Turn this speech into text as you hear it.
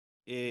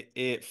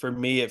it for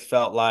me it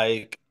felt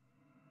like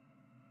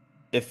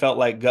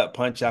gut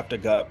punch after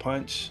gut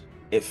punch.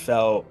 It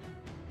felt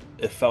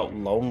it felt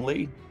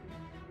lonely,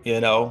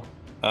 you know.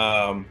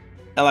 And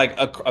like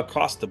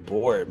across the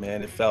board,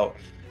 man, it felt,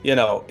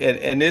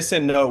 and this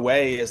in no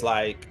way is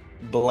like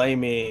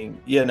blaming,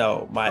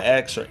 my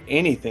ex or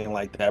anything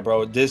like that,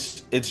 bro.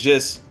 This it's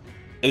just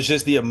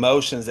the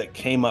emotions that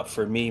came up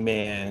for me,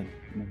 man,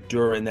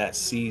 during that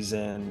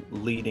season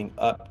leading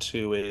up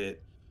to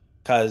it.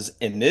 Cause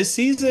in this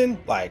season,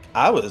 like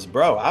I was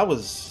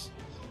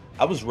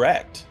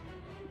wrecked.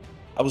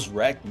 I was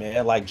wrecked,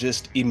 man. Like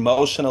just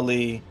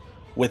emotionally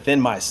within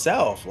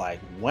myself. Like,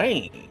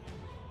 Wayne,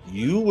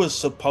 you was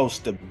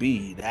supposed to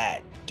be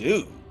that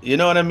dude. You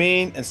know what I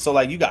mean? And so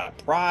like you got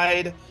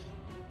pride,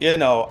 you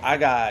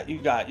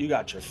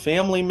got your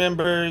family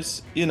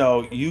members,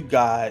 you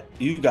got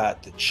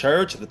the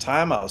church at the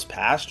time I was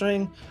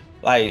pastoring.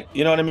 Like,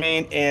 you know what I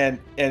mean? And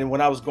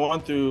when I was going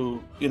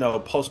through,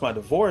 post my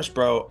divorce,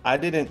 bro, I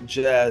didn't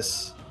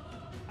just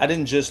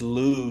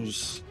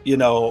lose,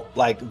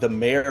 like the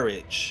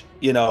marriage,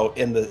 in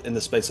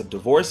the space of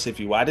divorce, if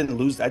you will. I didn't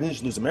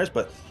just lose the marriage,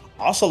 but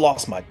I also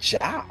lost my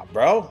job,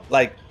 bro.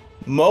 Like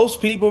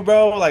most people,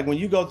 bro, like when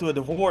you go through a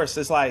divorce,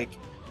 it's like,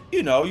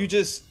 you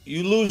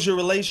lose your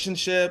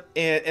relationship.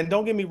 And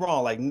don't get me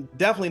wrong, like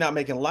definitely not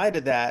making light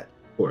of that.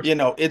 Of course.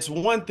 It's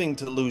one thing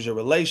to lose your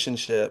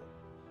relationship,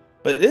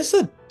 but it's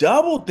a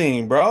double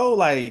thing, bro.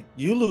 Like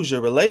you lose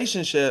your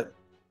relationship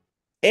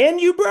and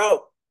you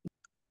broke.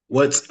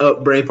 What's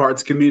up,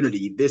 Bravehearts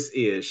community? This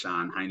is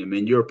Sean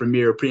Heineman, your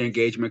premier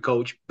pre-engagement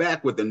coach,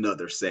 back with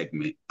another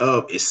segment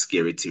of It's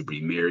Scary to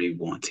Remarry,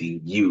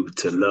 wanting you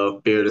to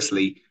love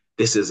fearlessly.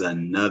 This is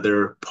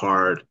another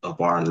part of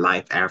our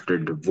Life After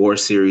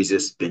Divorce series.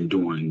 It's been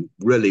doing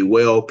really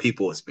well.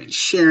 People has been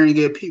sharing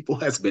it. People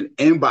has been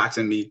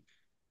inboxing me.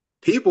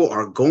 People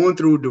are going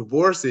through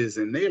divorces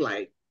and they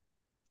like,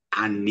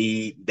 I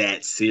need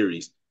that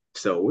series.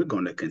 So we're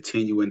going to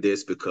continue in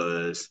this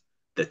because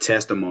the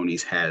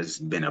testimonies has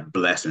been a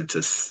blessing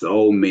to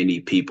so many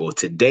people.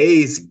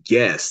 Today's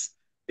guest,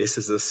 this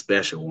is a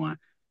special one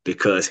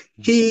because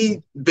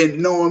he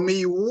been knowing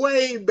me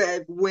way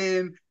back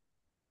when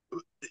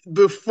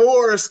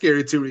before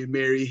Scary to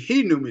Remarry.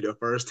 He knew me the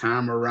first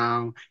time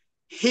around.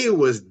 He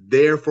was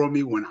there for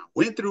me when I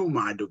went through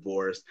my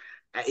divorce.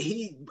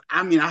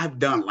 I mean, I've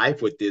done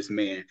life with this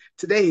man.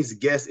 Today's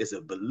guest is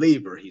a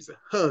believer. He's a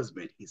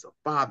husband. He's a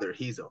father.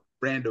 He's a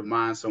friend of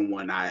mine,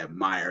 someone I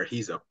admire.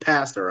 He's a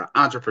pastor, an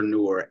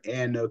entrepreneur,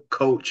 and a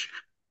coach.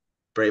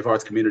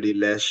 Bravehearts community,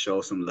 let's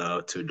show some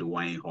love to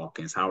Dewayne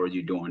Hawkins. How are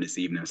you doing this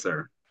evening,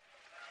 sir?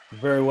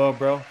 Very well,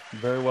 bro.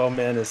 Very well,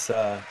 man. It's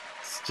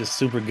just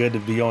super good to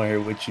be on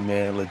here with you,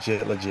 man.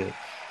 Legit, legit.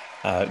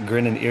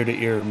 Grinning ear to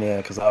ear,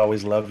 man, because I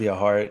always love your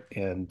heart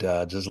and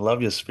just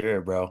love your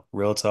spirit, bro.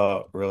 Real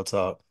talk, real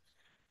talk.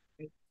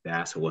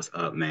 That's what's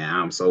up, man.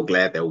 I'm so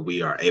glad that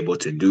we are able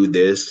to do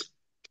this.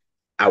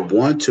 I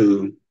want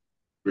to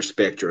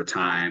respect your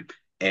time.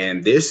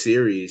 And this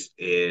series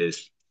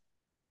is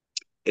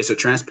it's a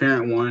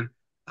transparent one.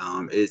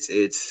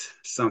 It's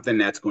something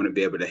that's going to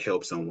be able to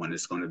help someone.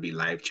 It's going to be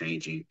life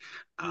changing.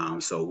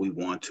 So we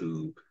want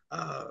to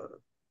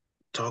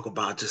talk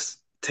about just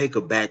take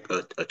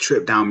a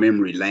trip down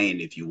memory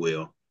lane, if you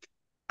will.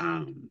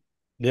 Um,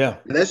 Yeah.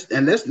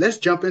 let's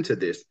jump into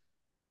this.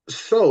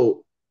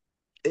 So,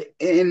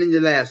 in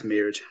your last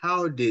marriage,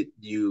 how did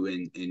you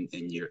and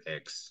your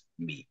ex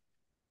meet?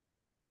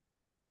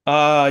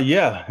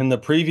 Yeah. And the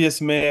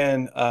previous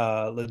man,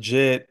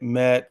 legit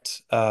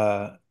met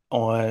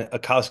on a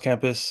college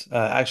campus,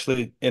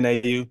 actually in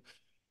AU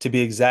to be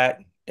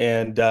exact.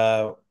 And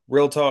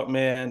real talk,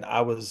 man,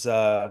 I was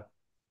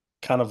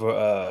kind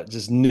of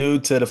just new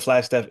to the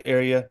Flagstaff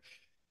area,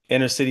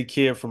 inner city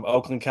kid from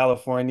Oakland,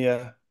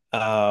 California.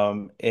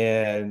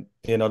 And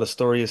the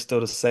story is still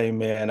the same,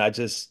 man. I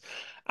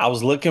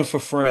was looking for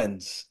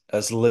friends.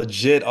 That's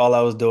legit all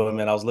I was doing,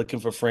 man. I was looking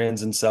for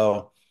friends. And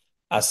so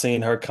I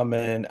seen her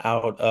coming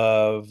out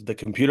of the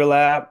computer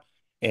lab.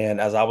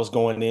 And as I was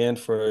going in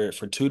for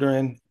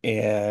tutoring,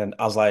 and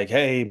I was like,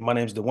 hey, my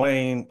name's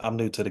Dwayne. I'm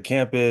new to the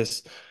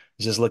campus,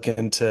 just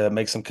looking to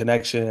make some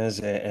connections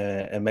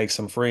and make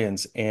some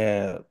friends.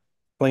 And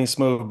clean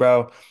smooth,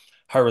 bro.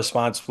 Her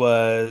response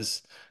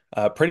was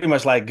pretty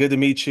much like, good to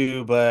meet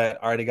you, but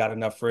I already got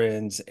enough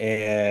friends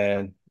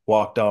and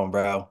walked on,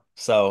 bro.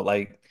 So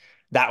like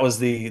that was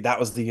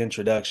the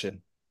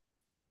introduction.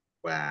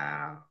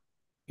 Wow,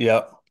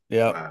 Yep.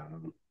 Yep. wow.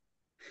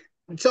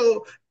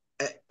 So,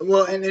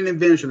 well, and then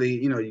eventually,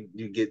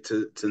 you get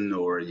to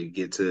know her, you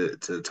get to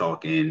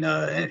talking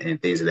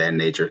and things of that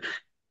nature.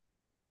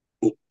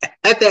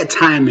 At that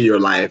time in your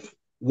life,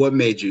 what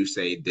made you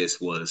say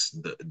this was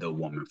the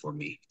woman for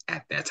me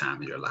at that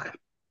time in your life?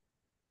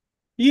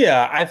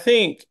 Yeah, I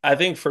think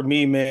for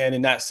me, man,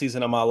 in that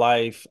season of my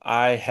life,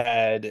 I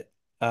had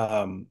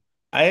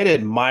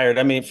admired,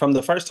 I mean, from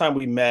the first time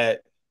we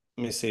met,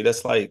 let me see,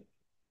 that's like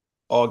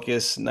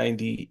August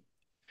 90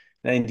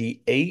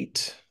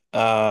 98.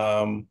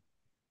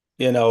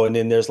 and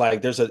then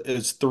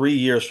it's 3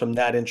 years from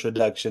that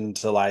introduction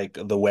to like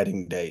the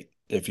wedding date,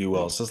 if you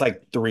will. So it's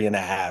like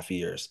 3.5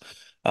 years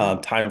Wow.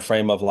 time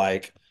frame of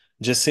like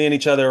just seeing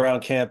each other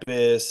around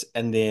campus,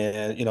 and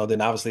then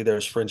then obviously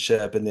there's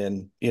friendship, and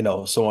then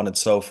so on and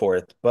so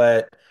forth.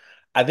 But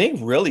I think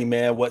really,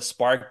 man, what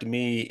sparked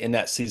me in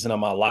that season of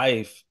my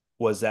life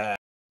was that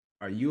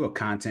Are you a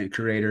content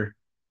creator,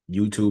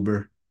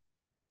 YouTuber?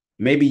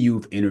 Maybe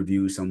you've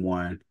interviewed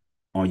someone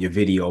on your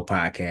video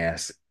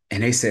podcast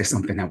and they said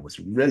something that was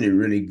really,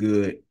 really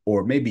good,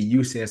 or maybe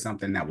you said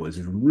something that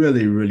was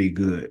really, really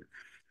good.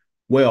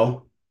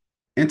 Well,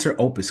 enter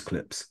Opus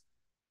Clips.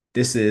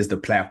 This is the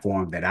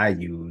platform that I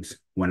use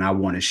when I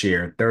want to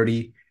share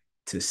 30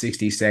 to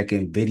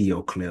 60-second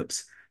video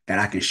clips that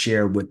I can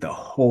share with the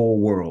whole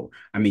world.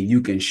 I mean,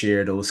 you can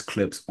share those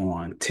clips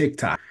on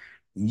TikTok,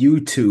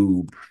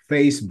 YouTube,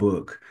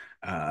 Facebook,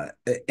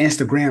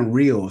 Instagram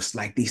Reels,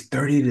 like these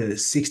 30 to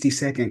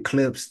 60-second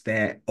clips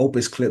that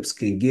Opus Clips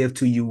can give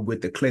to you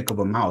with the click of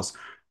a mouse.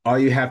 All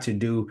you have to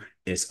do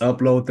is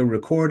upload the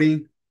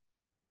recording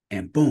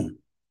and boom,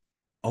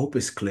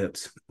 Opus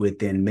Clips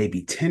within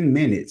maybe 10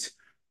 minutes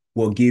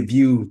will give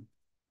you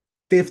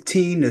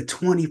 15 to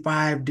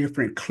 25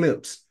 different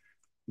clips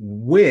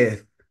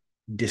with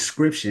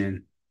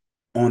description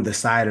on the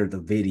side of the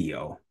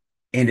video.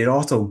 And it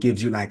also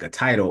gives you like a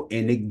title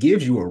and it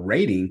gives you a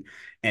rating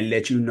and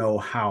let you know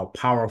how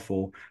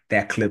powerful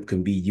that clip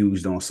can be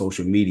used on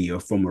social media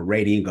from a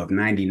rating of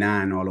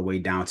 99 all the way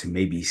down to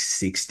maybe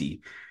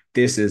 60.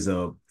 This is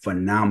a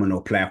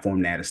phenomenal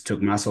platform that has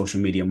took my social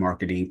media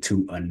marketing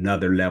to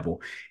another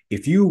level.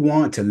 If you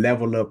want to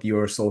level up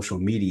your social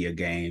media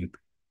game,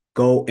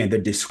 go in the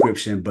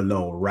description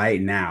below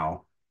right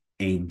now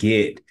and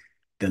get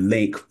the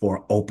link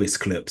for Opus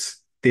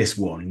Clips. This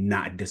will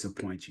not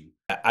disappoint you.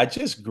 I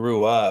just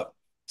grew up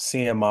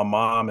seeing my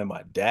mom and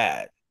my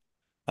dad,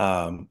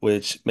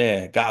 which,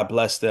 man, God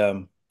bless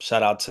them.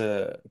 Shout out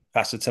to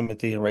Pastor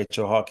Timothy and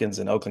Rachel Hawkins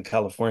in Oakland,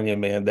 California,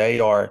 man.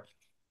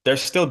 They're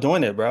still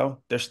doing it, bro.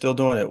 They're still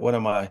doing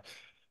it.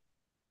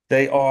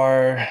 They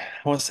are, I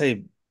want to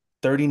say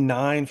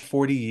 39,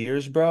 40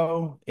 years,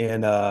 bro,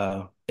 in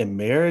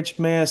marriage,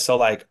 man. So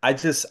like I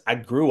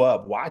grew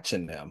up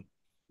watching them.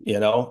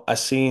 I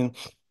seen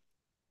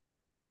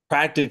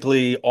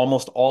practically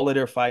almost all of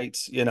their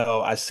fights.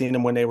 I seen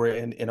them when they were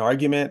in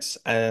arguments,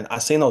 and I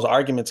seen those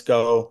arguments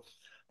go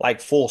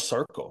like full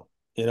circle.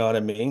 You know what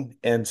I mean?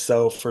 And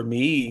so for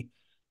me,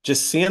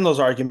 just seeing those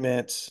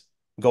arguments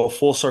go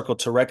full circle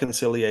to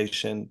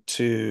reconciliation,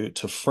 to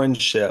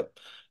friendship,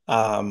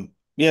 and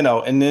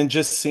then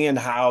just seeing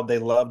how they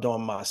loved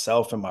on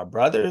myself and my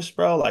brothers,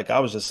 bro. Like I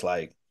was just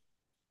like,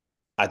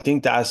 I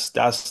think that's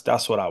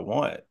what I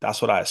want.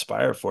 That's what I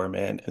aspire for,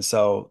 man. And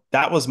so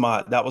that was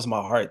my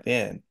heart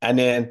then. And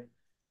then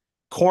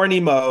corny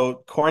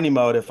mode,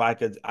 if I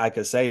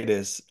could say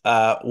this.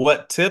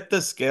 What tipped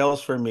the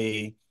scales for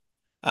me,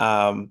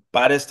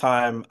 by this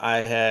time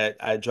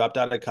I dropped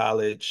out of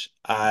college.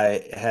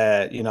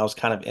 I was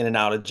kind of in and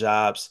out of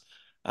jobs.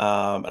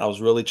 And I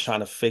was really trying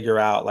to figure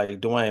out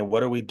like, Dwayne,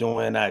 what are we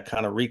doing? I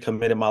kind of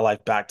recommitted my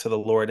life back to the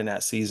Lord in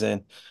that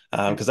season.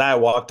 Because I had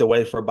walked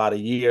away for about a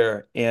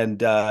year, and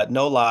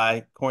no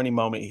lie, corny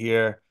moment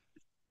here.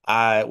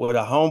 I with a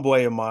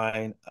homeboy of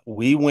mine,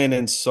 we went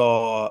and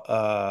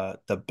saw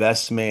The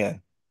Best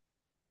Man.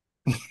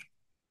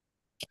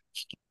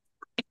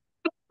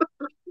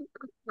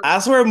 I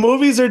swear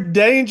movies are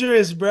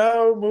dangerous,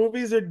 bro.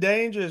 Movies are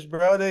dangerous,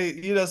 bro.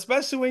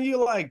 Especially when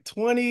you're like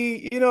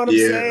 20, you know what I'm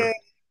Yeah. saying?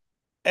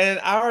 And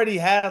I already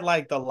had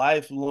like the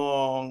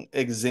lifelong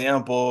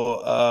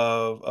example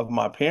of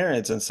my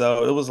parents. And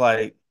so it was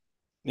like,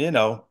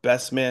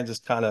 Best Man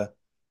just kind of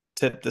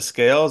tipped the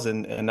scales,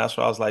 and that's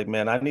why I was like,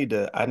 man, I need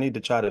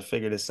to try to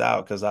figure this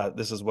out because I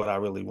this is what I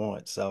really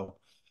want. So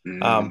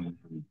um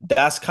Mm.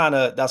 that's kind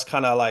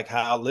of like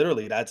how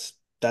literally that's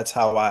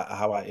how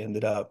I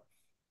ended up,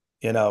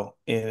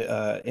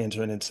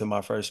 entering into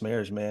my first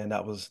marriage, man.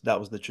 That was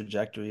the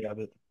trajectory of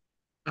it.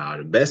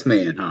 The best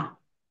man, huh?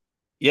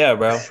 Yeah,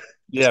 bro.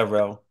 Yeah,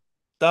 bro.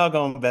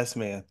 Doggone Best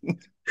Man.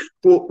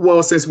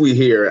 Well, since we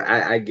here,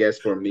 I guess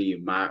for me,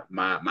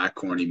 my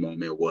corny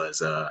moment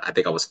was I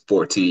think I was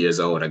 14 years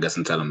old. I guess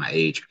I'm telling my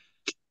age.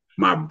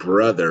 My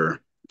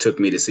brother took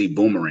me to see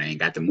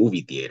Boomerang at the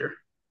movie theater.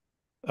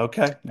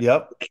 Okay.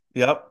 Yep.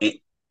 Yep.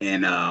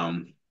 And,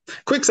 and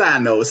quick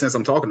side note, since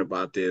I'm talking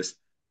about this,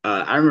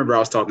 I remember I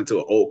was talking to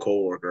an old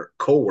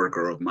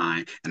coworker of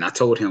mine, and I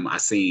told him I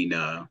seen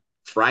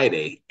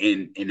Friday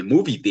in the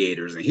movie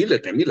theaters, and he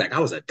looked at me like I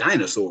was a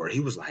dinosaur. He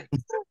was like,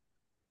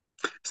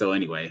 so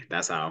anyway,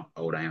 that's how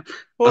old I am.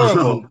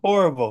 Horrible.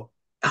 Horrible.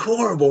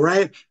 Horrible,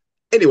 right?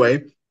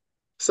 Anyway,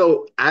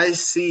 so I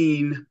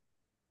seen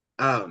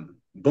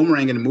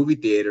Boomerang in the movie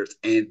theaters,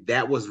 and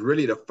that was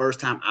really the first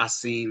time I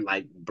seen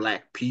like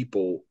black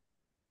people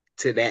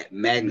to that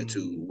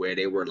magnitude Mm. where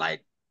they were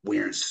like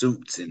wearing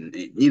suits and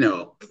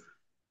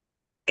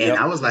and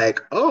I Yep. was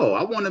like, oh,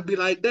 I want to be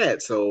like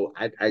that. So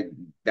I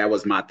that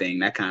was my thing.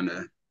 That kind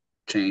of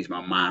changed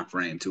my mind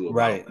frame too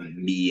about Right.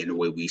 me and the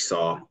way we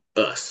saw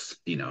us,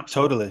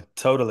 so Totally,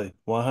 totally. yeah,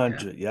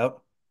 100. Yep.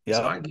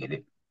 so I Yep. get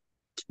it.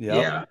 Yep.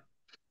 Yeah.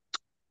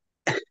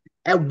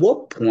 At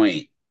what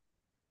point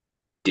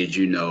did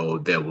you know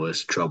there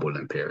was trouble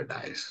in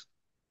paradise?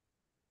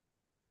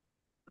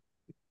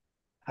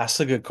 That's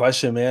a good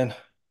question, man.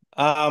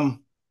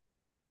 Um,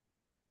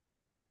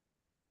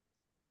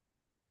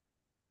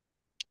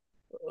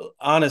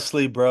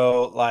 Honestly,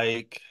 bro,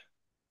 like,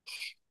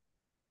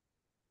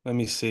 let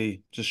me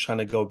see. Just trying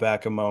to go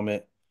back a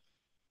moment.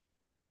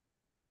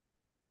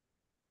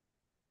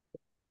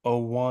 Oh,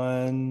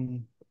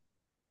 one.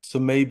 So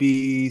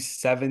maybe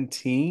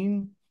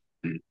 17,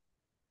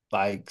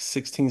 like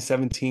 16,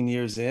 17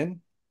 years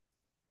in.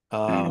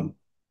 Mm-hmm. Um,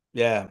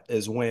 yeah,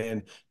 is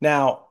when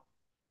now,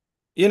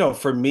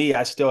 for me,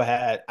 I still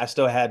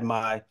had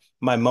my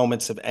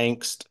moments of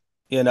angst,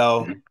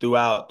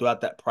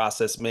 throughout that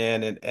process,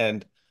 man.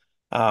 And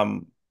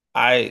um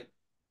I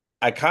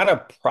I kind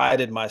of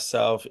prided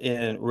myself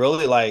in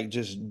really like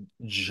just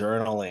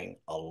journaling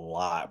a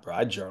lot, bro.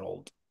 I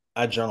journaled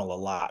a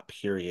lot,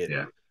 period.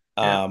 Yeah.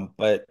 Yeah.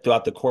 But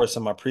throughout the course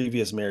of my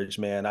previous marriage,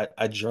 man,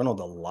 I journaled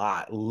a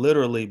lot,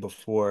 literally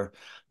before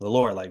the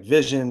Lord, like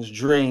visions,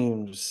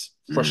 dreams,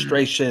 Mm,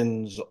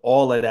 frustrations,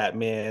 all of that,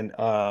 man.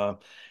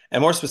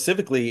 And more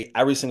specifically,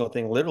 every single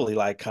thing, literally,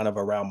 like kind of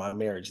around my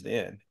marriage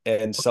then.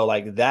 And so,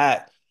 like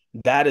that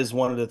is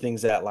one of the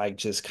things that like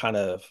just kind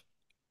of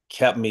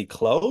kept me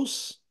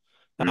close.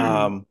 mm,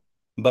 Um,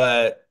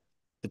 but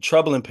the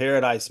trouble in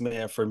paradise,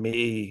 man, for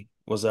me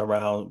was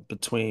around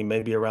between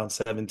maybe around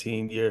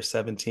 17 years,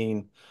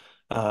 17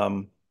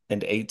 um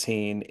and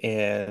 18.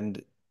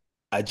 And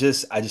I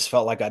just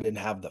felt like I didn't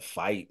have the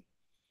fight,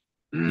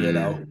 you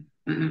know. mm,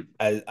 mm,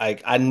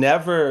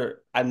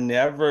 I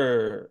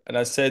never, and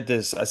I said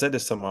this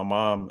to my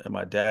mom and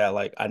my dad,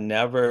 like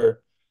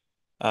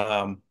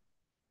um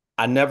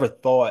I never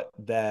thought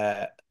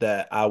that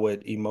I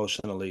would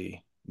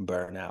emotionally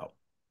burn out.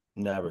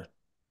 Never.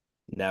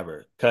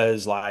 Never.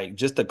 Cause like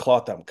just the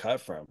cloth I'm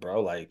cut from,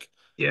 bro. Like,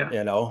 yeah.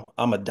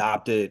 I'm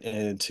adopted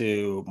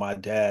into my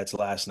dad's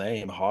last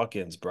name,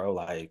 Hawkins, bro.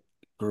 Like,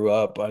 grew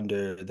up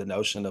under the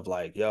notion of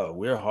like, yo,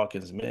 we're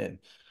Hawkins men.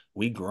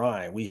 We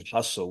grind, we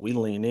hustle, we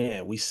lean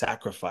in, we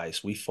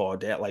sacrifice, we fall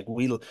down, like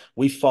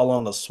we fall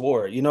on the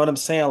sword. You know what I'm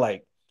saying?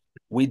 Like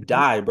we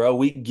die, bro.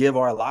 We give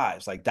our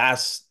lives. Like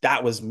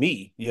that was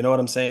me. You know what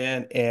I'm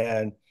saying?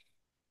 And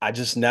I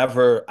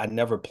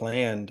never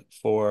planned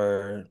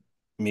for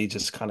me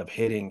just kind of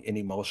hitting an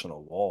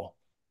emotional wall.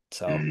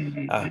 So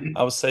Mm, I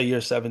mm. would say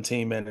you're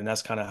 17, man, and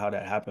that's kind of how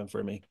that happened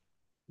for me.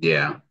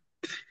 Yeah.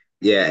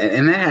 Yeah.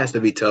 And that has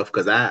to be tough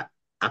because I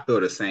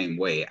feel the same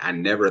way. I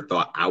never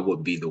thought I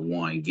would be the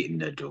one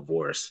getting a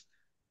divorce.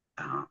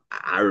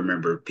 I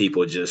remember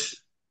people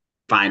just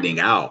finding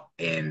out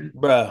and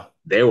Bro,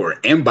 they were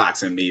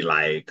inboxing me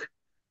like,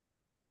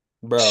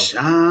 bro,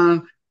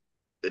 Sean,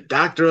 the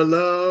doctor of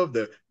love,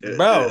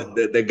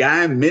 bro, the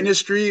guy in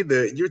ministry,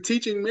 you're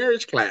teaching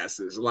marriage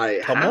classes.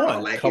 Like come how?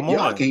 on, Like if come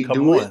y'all on, can't come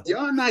do it, on.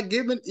 y'all not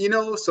giving.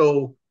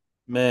 So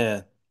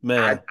Man,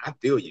 I man. I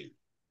feel you.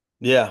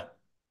 Yeah.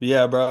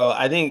 Yeah, bro.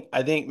 I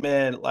think,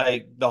 man,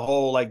 like the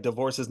whole like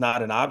divorce is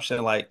not an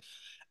option. Like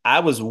I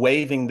was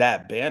waving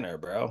that banner,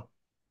 bro.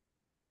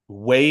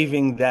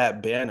 Waving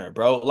that banner,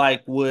 bro.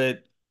 Like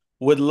would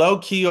low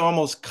key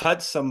almost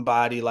cut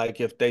somebody like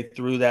if they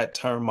threw that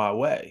term my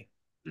way.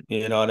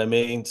 You know what I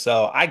mean?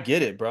 So I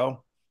get it,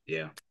 bro.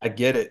 Yeah, I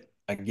get it.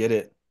 I get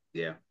it.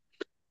 yeah.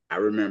 I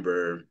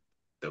remember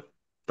the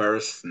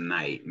first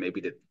night,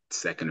 maybe the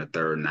second or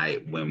third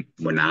night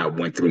when I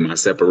went through my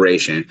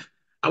separation.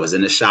 I was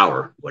in the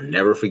shower. Will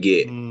never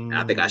forget.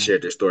 I think I Mm,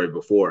 shared this story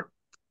before.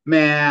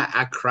 Man,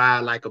 I cried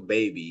like a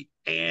baby,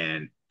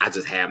 and I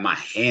just had my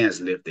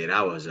hands lifted.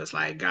 I was just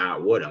like,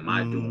 God, what am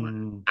I doing?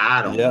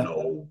 I don't yeah.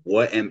 know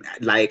what am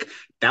like.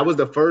 That was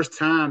the first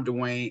time,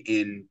 Dwayne,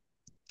 in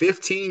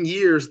 15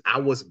 years I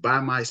was by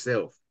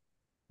myself.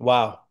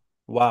 Wow.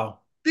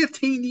 Wow.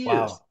 15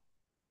 years. Wow.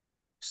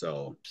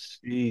 So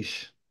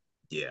Sheesh.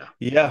 yeah,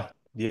 Yeah.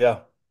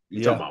 Yeah.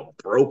 you talking Yeah. about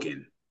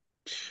broken.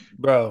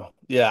 Bro,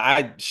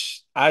 yeah,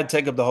 I'd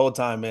take up the whole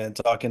time, man,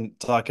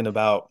 talking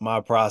about my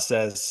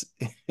process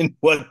and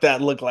what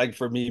that looked like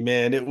for me,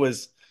 man. It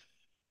was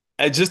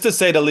just to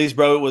say the least,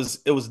 bro,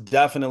 it was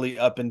definitely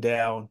up and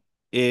down.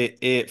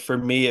 It for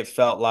me, it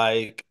felt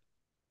like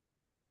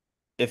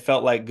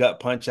gut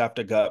punch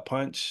after gut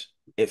punch.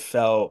 It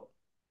felt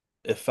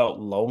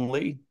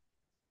lonely,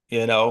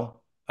 you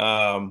know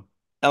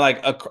and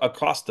like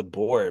across the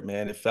board,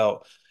 man, it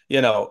felt,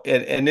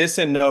 and this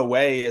in no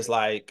way is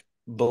like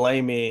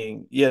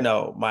blaming,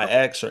 my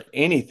ex or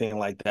anything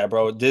like that,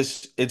 bro.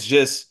 It's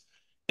just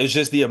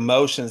the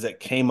emotions that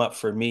came up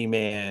for me,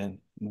 man,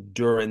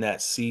 during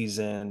that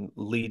season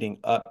leading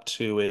up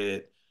to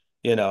it,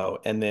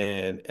 and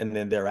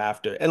then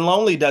thereafter. And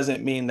lonely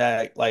doesn't mean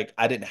that like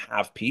I didn't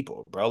have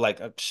people, bro.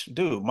 Like,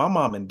 dude, my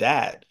mom and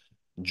dad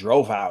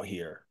drove out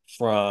here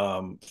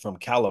from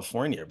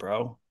California,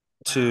 bro,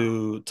 Wow.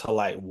 to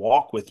like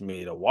walk with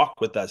me, to walk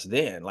with us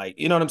then. Like,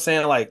 you know what I'm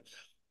saying?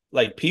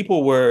 Like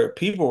people were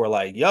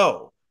like,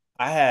 yo,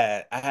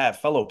 I had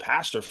fellow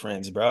pastor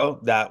friends, bro,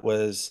 that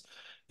was,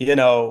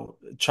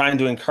 trying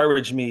to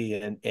encourage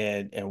me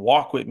and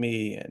walk with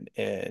me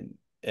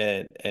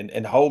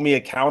and hold me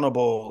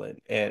accountable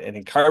and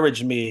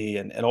encourage me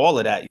and all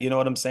of that. You know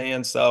what I'm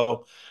saying?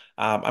 So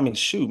I mean,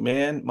 shoot,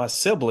 man, my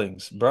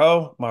siblings,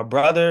 bro, my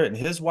brother and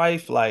his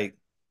wife,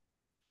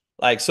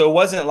 so it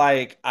wasn't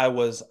like I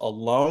was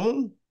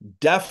alone.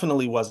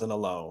 Definitely wasn't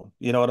alone.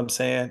 You know what I'm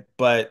saying?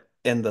 But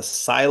in the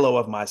silo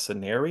of my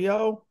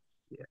scenario,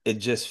 Yeah. it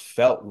just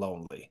felt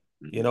lonely.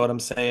 You know Hmm. what I'm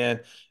saying?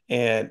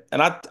 And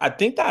I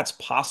think that's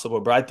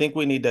possible, but I think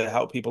we need to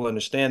help people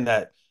understand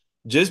that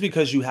just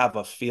because you have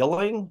a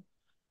feeling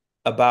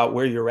about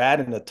where you're at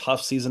in a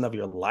tough season of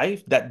your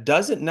life, that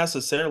doesn't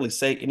necessarily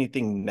say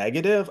anything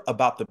negative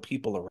about the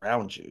people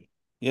around you.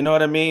 You know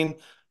what I mean?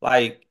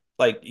 Like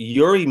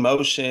your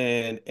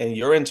emotion and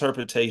your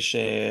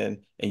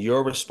interpretation and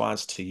your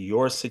response to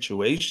your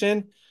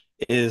situation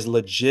is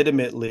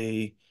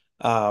legitimately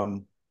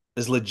um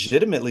is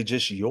legitimately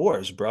just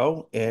yours,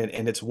 bro.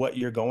 And it's what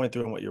you're going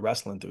through and what you're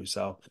wrestling through.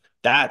 So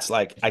that's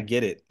like I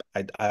get it.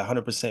 I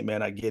 100%,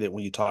 man, I get it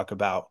when you talk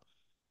about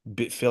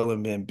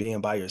feeling man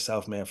being by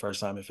yourself, man, first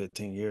time in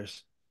 15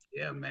 years.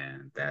 Yeah,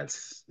 man.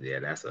 That's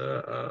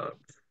a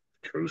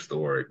true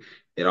story.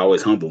 It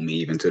always humbled me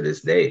even to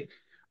this day.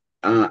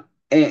 Uh,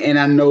 and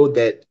I know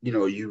that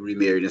you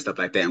remarried and stuff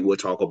like that, and we'll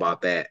talk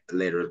about that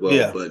later as well.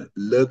 Yeah, But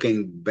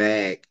looking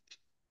back,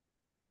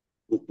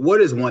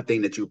 what is one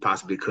thing that you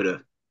possibly could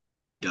have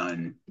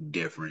done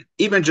different,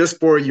 even just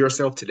for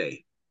yourself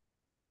today?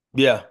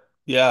 yeah,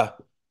 yeah.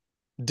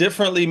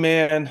 Differently,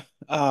 man.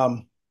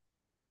 It's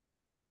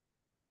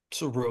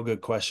a real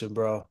good question,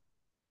 bro.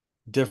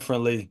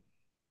 Differently.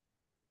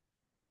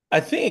 I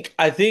think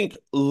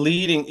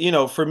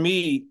leading, for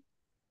me,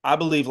 I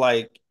believe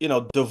like,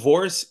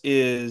 divorce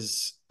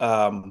is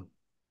I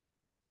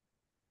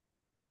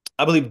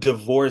believe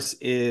divorce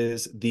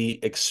is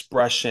the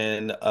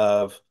expression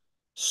of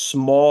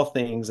small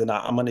things, and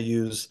I'm going to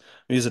use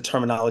a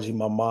terminology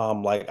my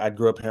mom, like I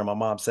grew up hearing my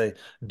mom say,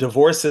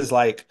 divorce is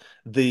like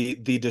the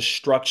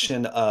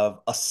destruction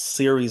of a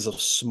series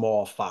of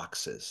small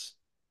foxes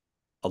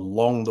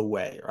along the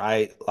way,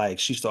 right? Like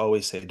she used to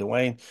always say,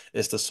 Dwayne,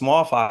 it's the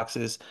small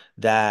foxes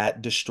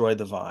that destroy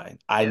the vine.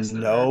 I Yes, sir.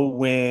 know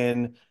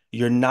when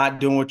you're not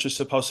doing what you're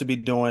supposed to be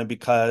doing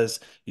because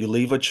you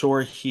leave a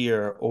chore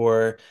here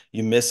or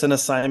you miss an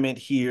assignment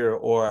here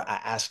or I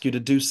ask you to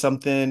do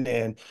something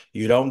and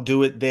you don't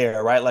do it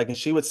there, right? Like, and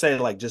she would say,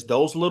 like, just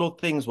those little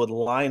things would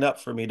line up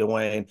for me,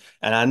 Dwayne.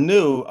 And I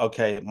knew,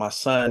 okay, my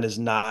son is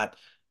not,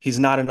 he's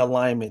not in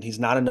alignment. He's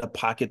not in the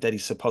pocket that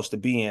he's supposed to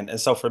be in. And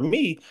so for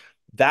me,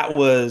 that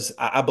was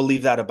I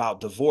believe that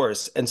about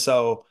divorce. And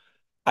so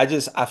I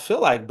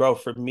feel like, bro,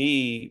 for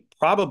me,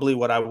 probably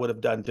what I would have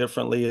done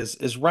differently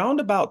is round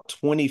about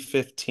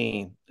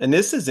 2015. And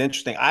this is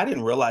interesting. I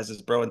didn't realize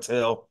this, bro,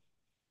 until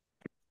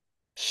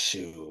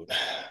shoot,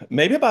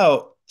 maybe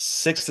about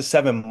 6 to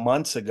 7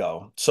 months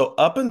ago. So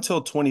up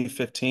until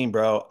 2015,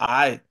 bro,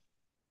 I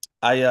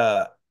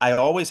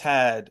always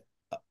had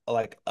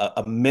like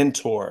a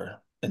mentor,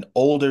 an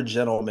older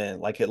gentleman,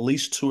 like at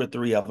least two or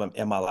three of them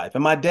in my life.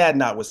 And my dad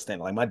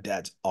notwithstanding, like my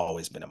dad's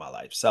always been in my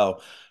life.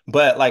 So,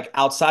 but like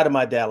outside of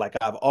my dad, like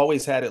I've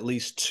always had at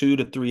least two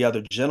to three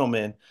other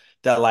gentlemen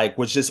that like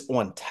was just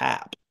on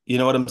tap. You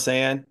know what I'm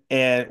saying?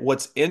 And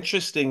what's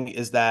interesting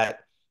is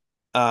that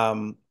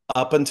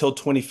up until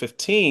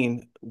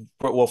 2015,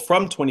 well,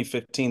 from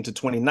 2015 to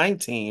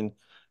 2019,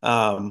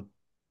 um,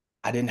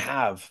 I didn't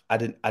have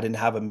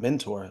a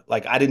mentor.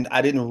 Like I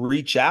didn't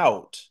reach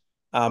out.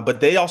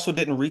 But they also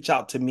didn't reach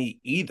out to me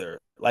either.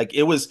 Like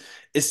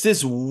it's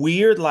this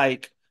weird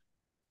like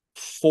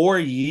 4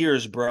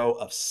 years, bro,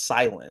 of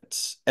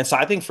silence. And so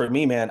I think for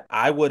me, man,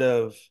 I would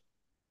have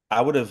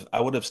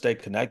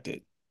stayed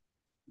connected.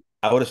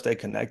 I would have stayed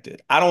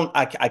connected.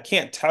 I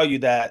can't tell you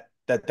that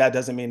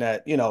doesn't mean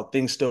that,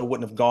 things still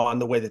wouldn't have gone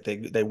the way that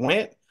they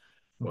went. Of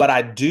But course.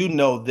 I do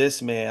know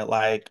this, man,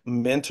 like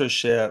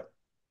mentorship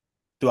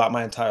throughout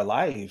my entire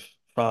life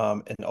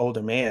from an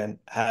older man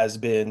has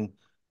been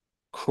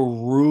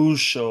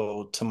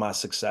crucial to my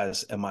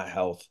success and my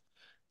health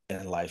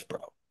in life, bro.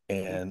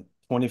 And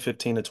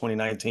 2015 to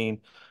 2019,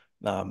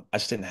 I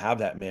just didn't have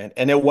that, man.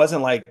 And it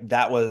wasn't like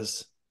that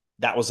was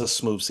a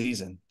smooth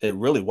season. It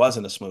really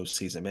wasn't a smooth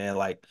season, man.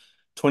 Like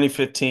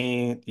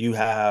 2015, you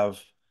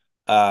have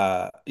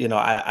I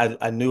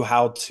knew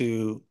how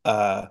to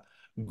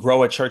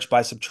grow a church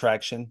by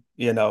subtraction.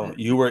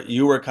 You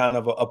were kind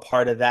of a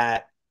part of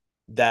that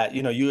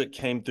you had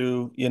came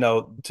through,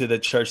 to the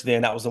church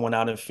then. That was the one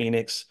out in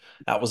Phoenix.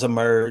 That was a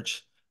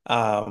merge.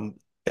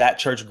 That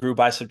church grew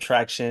by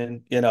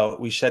subtraction.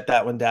 We shut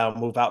that one down,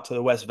 moved out to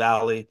the West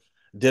Valley,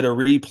 did a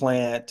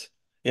replant,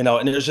 and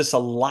there's just a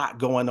lot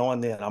going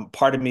on there.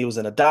 Part of me was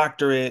in a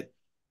doctorate,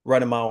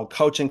 running my own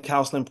coaching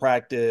counseling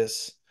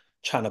practice,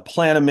 trying to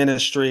plan a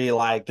ministry.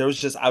 Like I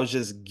was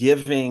just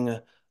giving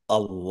a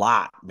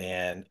lot,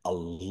 man, a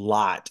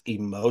lot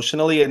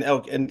emotionally.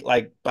 And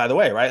like, by the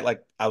way, right?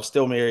 Like I was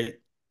still married,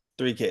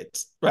 three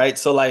kids, right?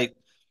 So like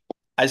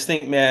I just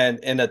think, man,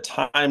 in a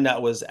time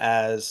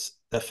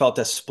that felt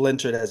as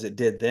splintered as it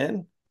did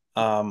then,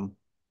 um,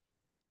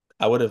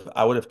 I would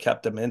have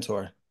kept a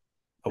mentor.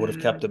 I would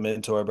have kept a Mm,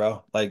 mentor,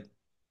 bro.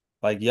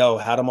 Yo,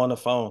 had him on the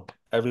phone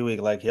every week.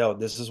 Like, yo,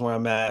 this is where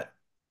I'm at.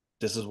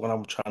 This is what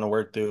I'm trying to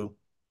work through.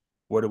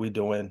 What are we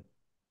doing?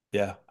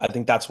 Yeah, I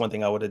think that's one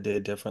thing I would have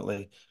did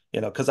differently.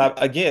 Because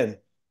again,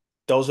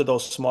 those are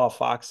those small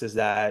foxes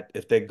that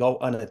if they go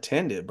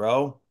unattended,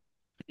 bro,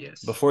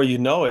 yes. before you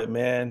know it,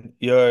 man,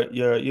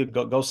 you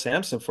go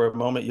Samson for a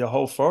moment, your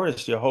whole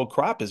forest, your whole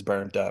crop is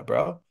burned up,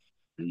 bro.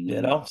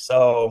 Mm,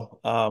 So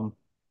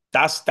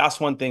that's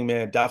one thing,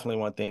 man, definitely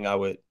one thing I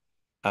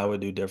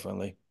would do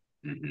differently.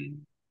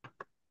 mhm.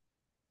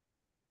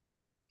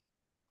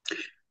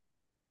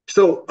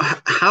 So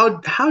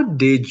how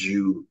did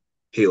you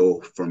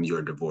heal from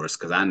your divorce?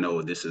 Because I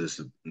know this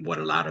is what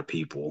a lot of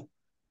people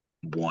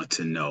want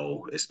to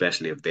know,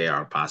 especially if they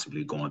are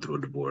possibly going through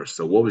a divorce.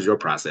 So what was your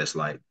process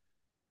like?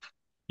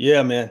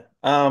 Yeah, man.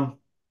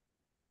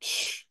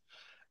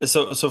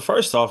 So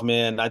first off,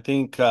 man, I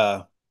think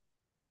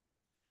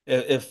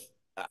if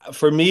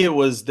for me it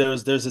was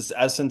there's this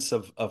essence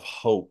of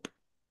hope.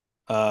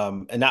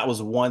 And that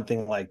was one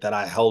thing like that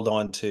I held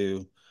on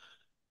to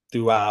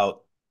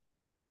throughout,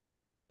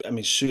 I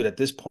mean, shoot, at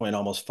this point,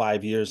 almost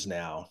 5 years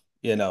now,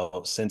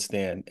 since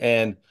then.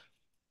 And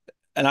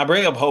I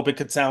bring up hope, it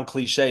could sound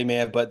cliche,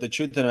 man, but the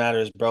truth of the matter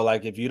is, bro,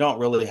 like if you don't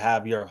really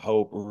have your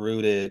hope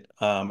rooted,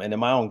 and in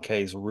my own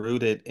case,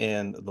 rooted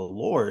in the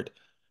Lord,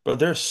 bro,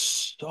 there's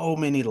so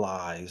many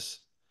lies,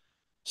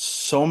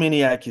 so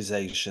many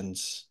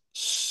accusations,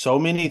 so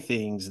many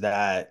things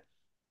that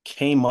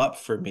came up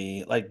for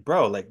me. Like,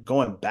 bro, like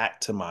going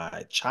back to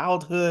my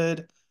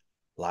childhood,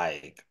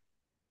 like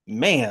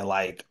man,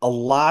 like a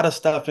lot of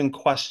stuff in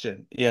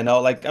question,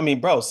 like, I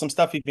mean, bro, some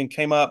stuff even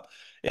came up,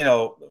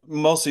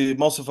 most of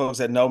the folks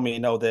that know me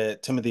know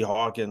that Timothy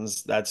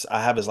Hawkins,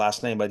 I have his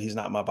last name, but he's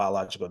not my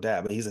biological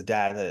dad, but he's a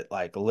dad that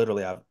like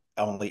literally I've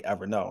only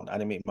ever known. I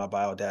didn't meet my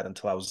bio dad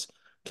until I was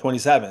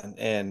 27.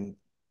 And,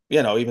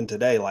 even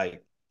today,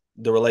 like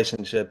the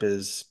relationship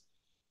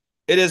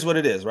it is what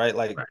it is, right?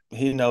 Like Right.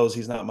 he knows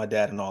he's not my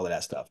dad and all of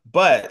that stuff.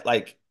 But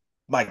like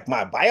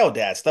my bio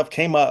dad stuff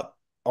came up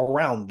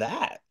around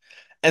that.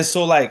 And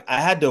so like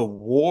I had to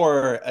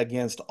war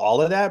against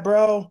all of that,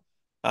 bro.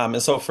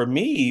 And so for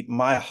me,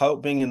 my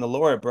hope being in the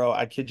Lord, bro,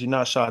 I kid you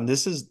not, Sean,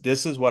 this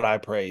is what I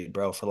prayed,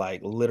 bro, for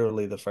like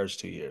literally the first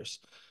 2 years.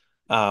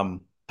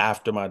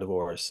 After my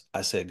divorce.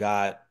 I said,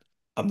 God,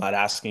 I'm not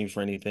asking you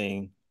for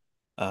anything.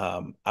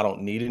 I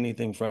don't need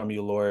anything from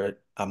you, Lord.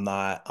 I'm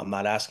not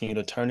asking you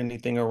to turn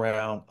anything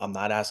around. I'm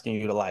not asking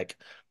you to like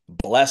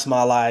bless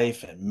my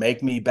life and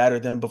make me better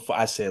than before.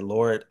 I said,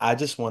 Lord, I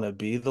just want to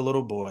be the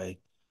little boy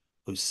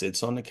who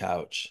sits on the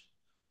couch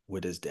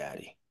with his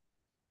daddy.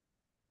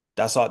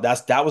 That's all.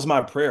 That was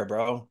my prayer,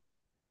 bro.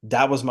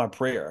 That was my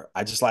prayer.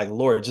 I just like,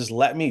 Lord, just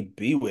let me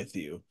be with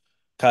you.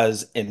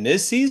 Cause in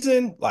this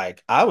season,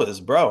 like I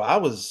was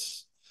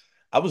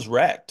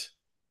wrecked.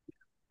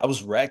 I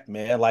was wrecked,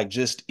 man. Like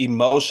just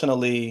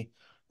emotionally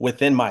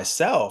within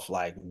myself.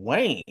 Like,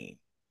 Wayne,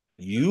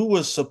 you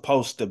was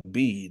supposed to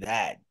be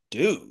that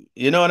dude.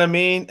 You know what I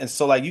mean? And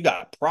so like you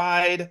got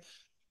pride,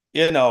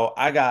 you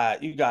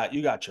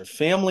got your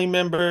family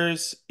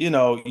members, you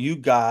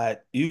got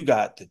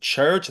the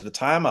church at the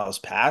time I was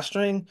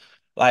pastoring.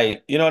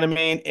 Like, you know what I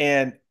mean?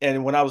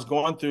 And when I was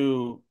going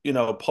through,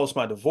 post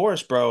my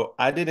divorce, bro,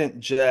 I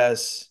didn't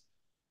just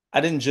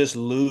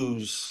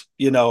lose,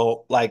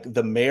 like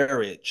the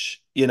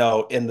marriage, in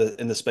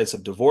the space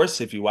of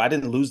divorce, if you will. I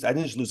didn't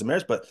just lose the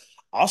marriage, but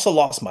I also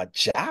lost my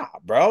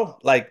job, bro.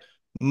 Like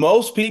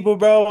most people,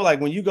 bro,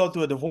 like when you go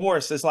through a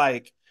divorce, it's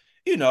like,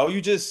 you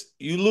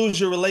lose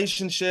your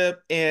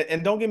relationship.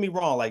 And don't get me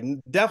wrong, like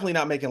definitely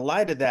not making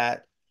light of that.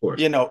 Of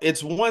course.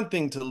 It's one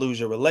thing to lose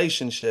your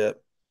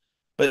relationship,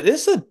 but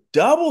it's a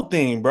double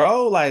thing,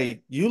 bro.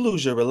 Like you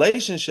lose your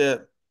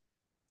relationship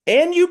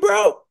and you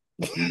broke.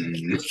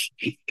 Mm,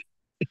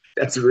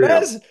 that's real.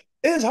 That's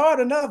it's hard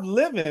enough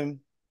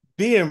living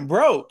being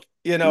broke,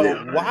 Yeah,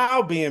 right.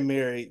 while being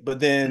married, but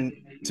then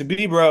to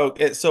be broke.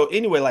 So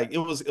anyway, like it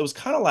was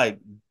kind of like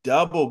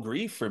double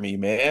grief for me,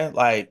 man.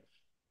 Like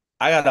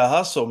I gotta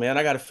hustle, man.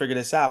 I gotta figure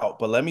this out.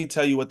 But let me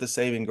tell you what the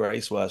saving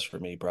grace was for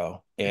me,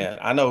 bro. And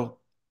I know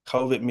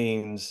COVID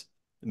means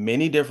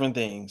many different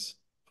things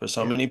for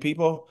so Yeah, many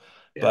people,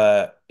 yeah.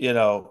 but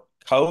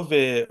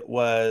COVID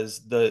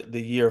was the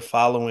year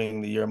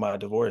following the year of my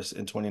divorce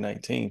in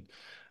 2019.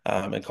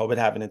 And COVID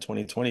happened in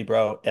 2020,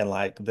 bro. And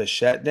like the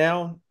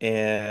shutdown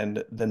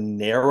and the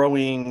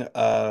narrowing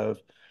of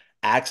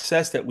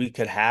access that we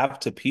could have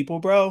to people,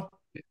 bro,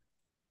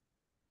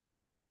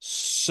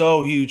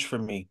 so huge for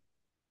me.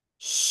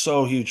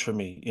 So huge for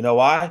me. You know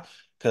why?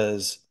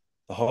 Because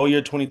the whole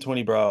year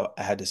 2020, bro,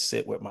 I had to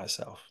sit with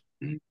myself.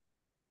 Mm,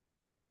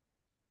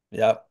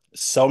 Yep.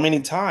 So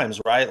many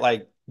times, right?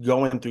 Like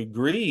going through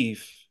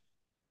grief,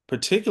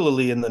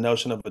 particularly in the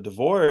notion of a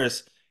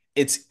divorce,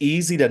 it's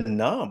easy to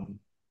numb.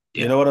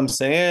 You yeah, know what I'm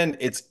saying?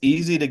 It's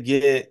easy to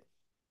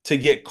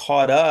get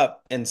caught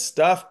up in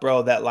stuff,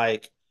 bro, that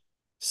like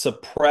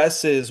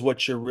suppresses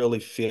what you're really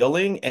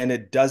feeling, and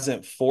it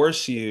doesn't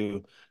force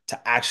you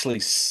to actually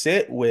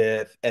sit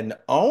with and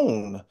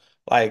own.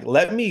 Like,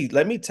 let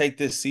me take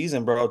this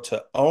season, bro,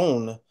 to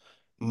own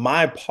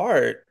my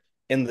part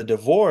in the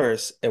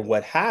divorce and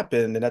what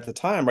happened. And at the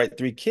time, right,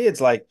 three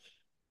kids, like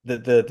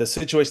the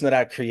situation that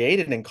I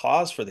created and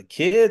caused for the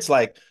kids,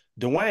 like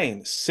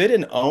Dwayne, sit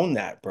and own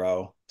that,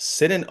 bro.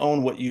 Sit and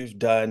own what you've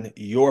done,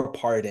 your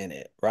part in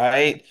it,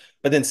 right?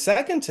 But then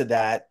second to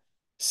that,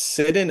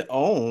 sit and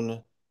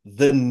own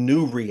the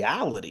new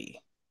reality.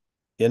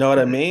 You know what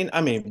I mean?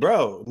 I mean,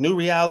 bro, new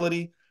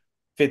reality,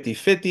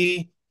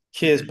 50-50,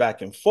 kids Mhm.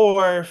 back and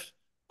forth.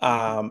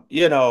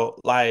 Mhm.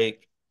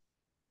 Like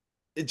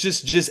it's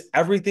just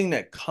everything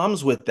that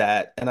comes with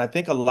that. And I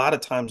think a lot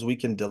of times we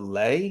can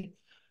delay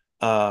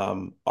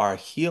our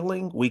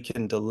healing. We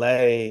can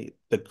delay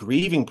the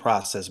grieving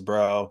process,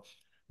 bro,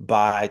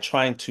 by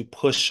trying to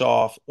push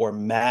off or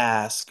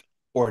mask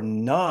or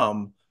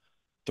numb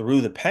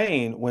through the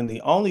pain when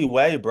the only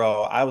way,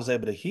 bro, I was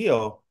able to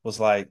heal was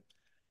like,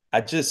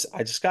 I just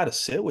gotta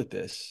sit with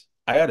this.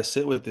 I gotta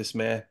sit with this,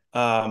 man.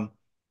 I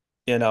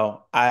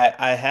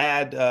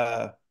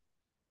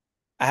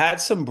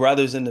had some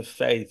brothers in the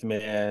faith,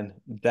 man,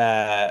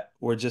 that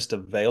were just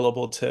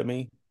available to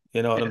me.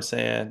 You know what I'm Yeah.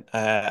 saying?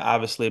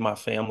 Obviously, my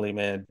family,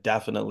 man,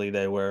 definitely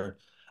they were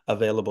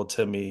available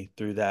to me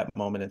through that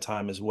moment in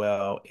time as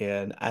well.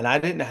 And I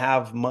didn't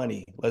have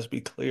money, let's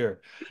be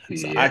clear.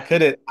 So I Yeah.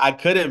 couldn't I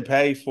couldn't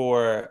pay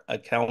for a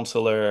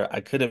counselor. I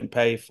couldn't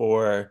pay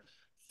for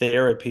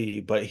therapy.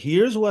 But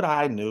here's what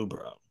I knew,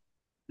 bro.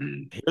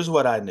 Mm. Here's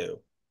what I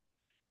knew.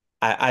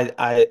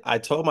 I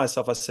told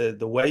myself, I said,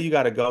 the way you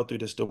got to go through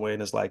this,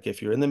 Dwayne, is like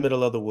if you're in the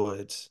middle of the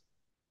woods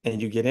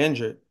and you get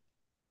injured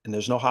and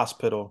there's no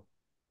hospital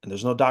and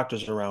there's no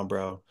doctors around,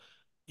 bro,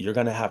 you're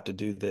gonna have to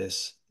do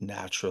this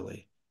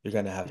naturally. You're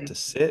gonna have to Mm.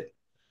 sit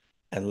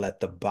and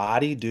let the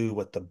body do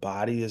what the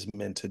body is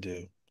meant to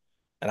do.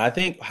 And I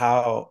think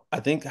how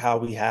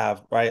we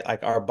have, right,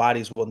 like our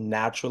bodies will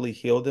naturally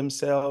heal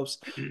themselves,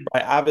 Mm.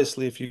 right?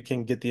 Obviously, if you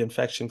can get the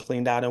infection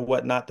cleaned out and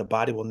whatnot, the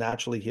body will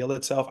naturally heal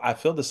itself. I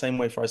feel the same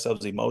way for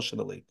ourselves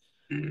emotionally.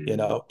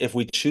 Mm. If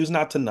we choose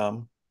not to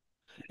numb,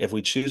 if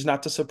we choose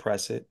not to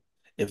suppress it,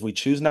 if we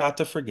choose not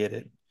to forget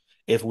it,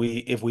 if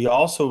we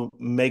also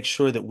make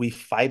sure that we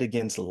fight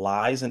against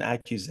lies and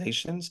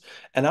accusations,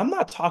 and I'm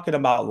not talking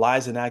about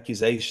lies and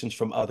accusations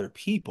from other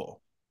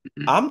people.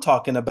 Mm. I'm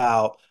talking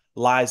about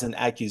lies and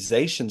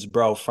accusations,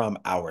 bro, from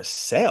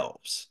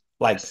ourselves.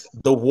 Like Yes.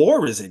 the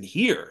war is in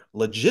here,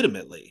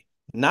 legitimately,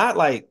 not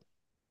like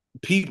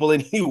people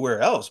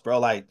anywhere else, bro.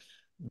 Like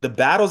the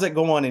battles that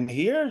go on in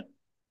here,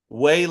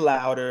 way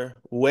louder,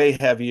 way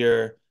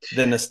heavier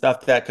than the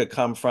stuff that could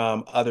come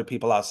from other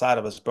people outside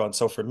of us, bro. And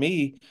so for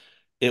me,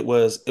 it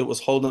was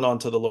holding on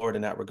to the Lord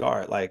in that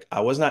regard. Like I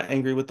was not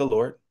angry with the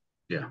Lord.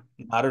 Yeah.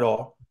 Not at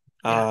all.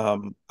 Yeah.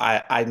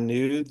 I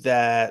knew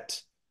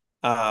that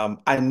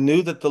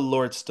the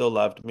Lord still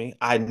loved me.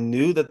 I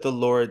knew that the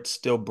Lord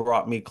still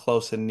brought me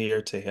close and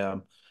near to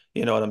him.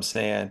 You know what I'm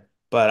saying?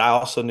 But I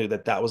also knew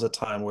that that was a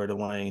time where,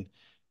 Dwayne,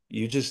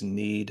 you just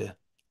need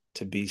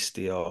to be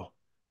still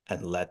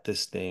and let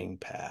this thing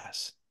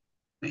pass.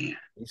 Man.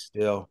 Be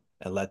still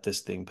and let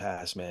this thing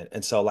pass, man.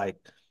 And so like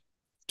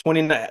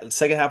 29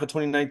 second half of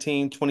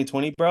 2019,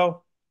 2020,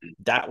 bro,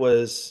 that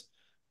was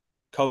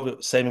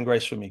COVID saving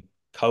grace for me.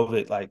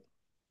 COVID, like,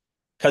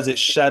 because it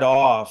shut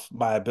off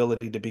my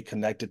ability to be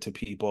connected to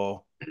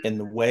people in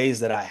the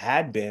ways that I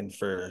had been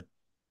for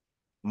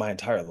my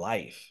entire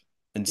life.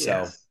 And so,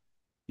 Yes.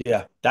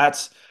 yeah,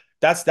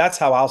 that's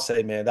how I'll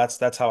say, man.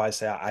 That's how I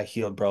say I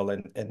healed, bro.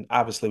 And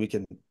obviously we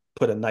can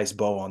put a nice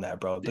bow on that,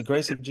 bro. The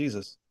grace of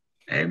Jesus.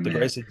 The Amen.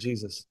 grace of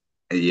Jesus.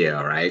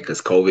 Yeah, right.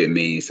 Because COVID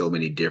means so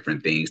many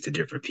different things to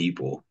different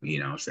people, you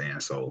know what I'm saying?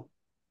 So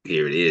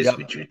here it is, Yep.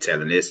 what you're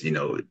telling us,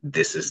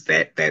 this is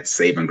that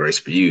saving grace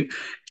for you.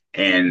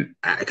 And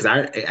because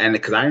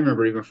I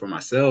remember even for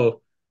myself,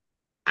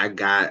 I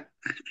got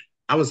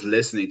I was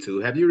listening to,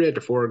 have you read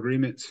the Four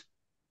Agreements?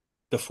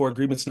 The four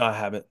agreements. No, I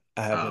haven't.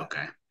 I Oh, haven't.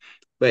 okay.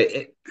 But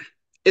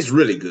it's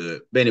really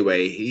good. But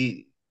anyway,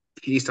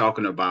 he's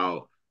talking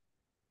about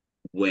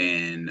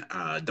when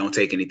don't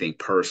take anything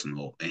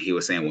personal. And he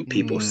was saying when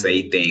people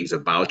say Mm. things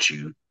about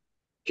you,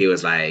 he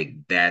was like,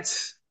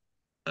 that's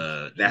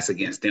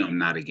against them,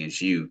 not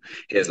against you.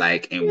 It's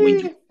like, and when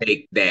you Eh.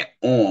 take that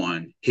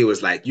on, he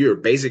was like, you're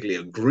basically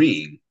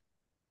agreeing.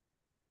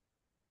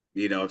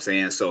 You know what I'm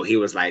saying? So he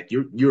was like,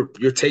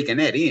 you're taking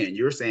that in.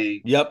 You're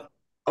saying, Yep.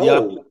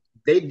 Yep.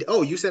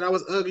 oh, you said I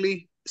was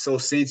ugly. So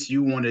since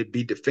you want to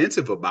be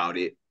defensive about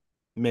it,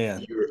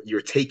 Man.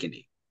 you're taking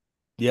it.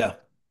 Yeah.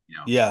 You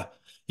know? Yeah.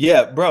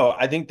 Yeah, bro.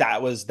 I think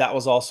that was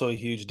also a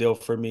huge deal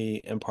for me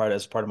in part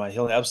as part of my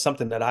healing. That was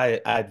something that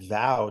I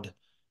vowed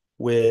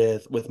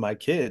with my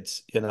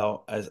kids.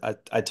 As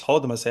I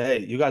told them, I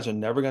said, hey, you guys are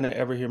never gonna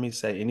ever hear me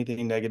say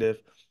anything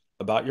negative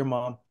about your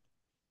mom.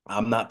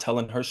 I'm not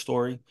telling her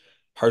story.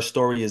 Her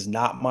story is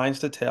not mine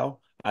to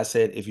tell. I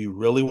said, if you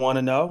really want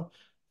to know,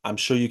 I'm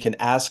sure you can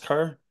ask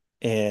her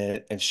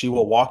and she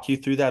will walk you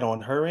through that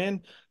on her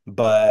end.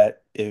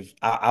 But if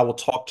I will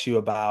talk to you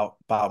about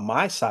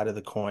my side of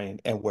the coin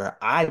and where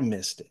I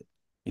missed it.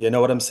 You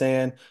know what I'm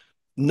saying?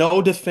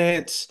 No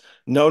defense,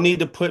 no need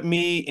to put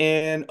me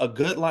in a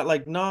good light.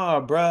 Like,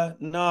 nah, bruh,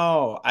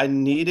 no. I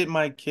needed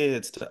my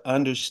kids to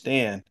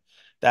understand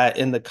that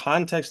in the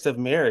context of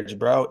marriage,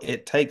 bro,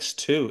 it takes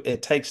two.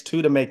 It takes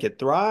two to make it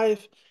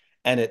thrive,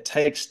 and it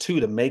takes two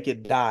to make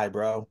it die,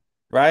 bro.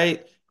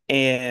 Right?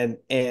 And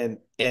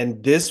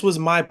this was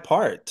my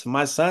part to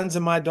my sons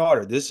and my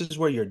daughter. This is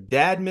where your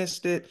dad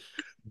missed it.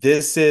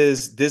 This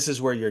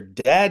is where your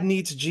dad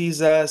needs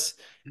Jesus.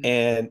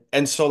 And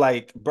so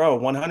like, bro,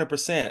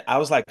 100%. I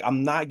was like,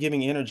 I'm not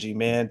giving energy,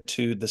 man,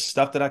 to the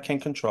stuff that I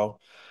can't control,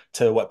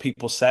 to what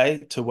people say,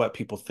 to what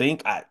people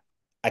think. I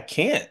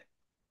can't.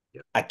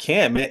 Yep. I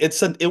can't, man.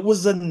 It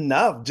was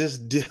enough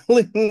just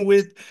dealing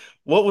with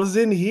what was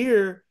in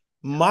here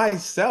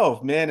Yep.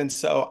 myself, man. And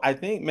so I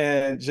think,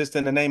 man, just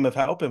in the name of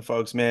helping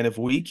folks, man, if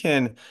we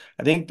can,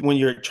 I think when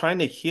you're trying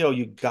to heal,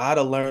 you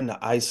gotta learn to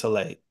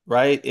isolate,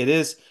 right?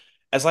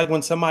 It's like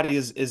when somebody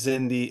is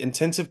in the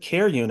intensive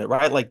care unit,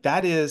 right? Like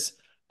that is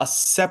a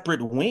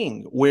separate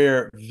wing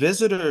where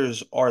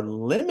visitors are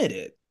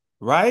limited,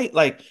 right?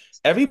 Like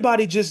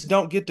everybody just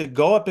don't get to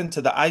go up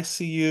into the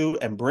ICU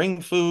and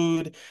bring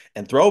food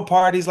and throw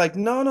parties. Like,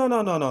 no, no,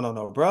 no, no, no, no,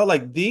 no, bro.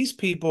 Like these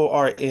people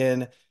are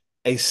in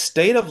a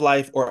state of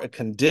life or a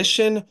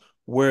condition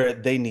where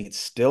they need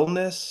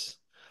stillness.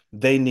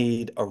 They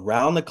need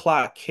around the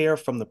clock care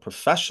from the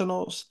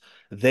professionals.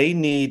 They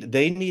need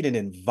an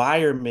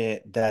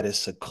environment that is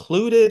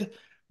secluded,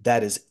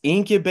 that is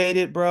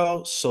incubated,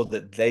 bro, so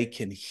that they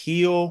can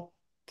heal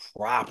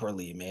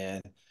properly,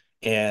 man.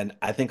 And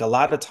I think a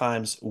lot of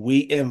times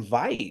we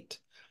invite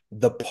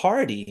the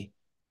party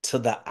to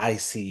the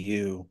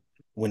ICU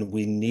when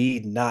we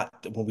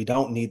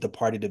don't need the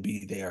party to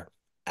be there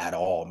at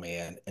all,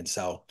 man. And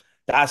so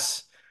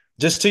that's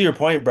just to your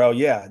point, bro.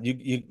 Yeah,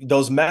 you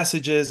those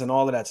messages and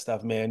all of that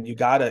stuff, man. You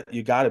gotta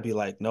be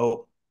like,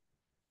 nope,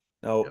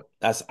 Yep.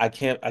 nope. I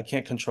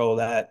can't control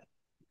that.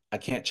 I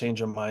can't change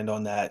your mind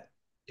on that,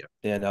 Yep.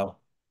 you know.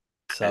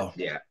 So,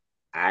 Yeah,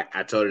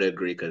 I totally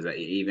agree because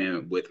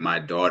even with my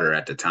daughter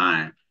at the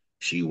time,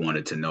 she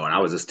wanted to know. And I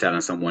was just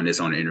telling someone this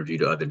on the interview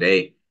the other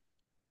day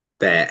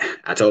that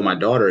I told my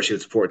daughter, she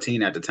was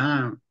 14 at the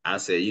time. I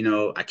said,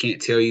 I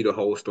can't tell you the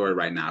whole story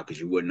right now because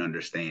you wouldn't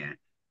understand.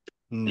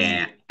 mm,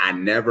 And I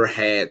never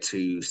had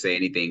to say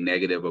anything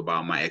negative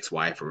about my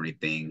ex-wife or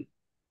anything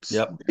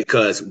yep,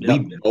 because we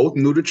yep, both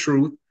knew the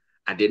truth.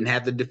 I didn't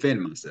have to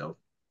defend myself.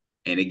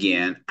 And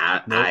again,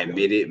 I nope,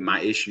 admitted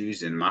my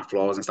issues and my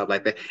flaws and stuff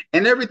like that.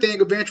 And everything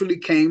eventually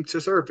came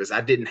to surface.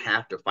 I didn't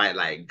have to fight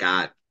like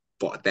God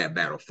fought that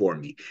battle for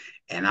me.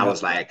 And I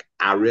was yep, like,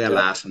 I yep.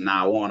 realized from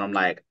now on, I'm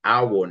like,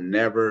 I will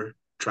never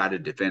try to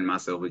defend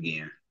myself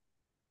again.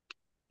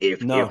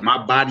 If No,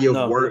 my body of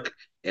no, work,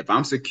 if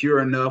I'm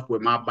secure enough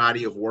with my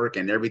body of work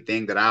and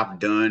everything that I've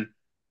done,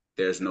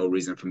 there's no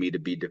reason for me to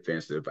be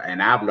defensive.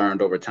 And I've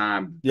learned over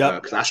time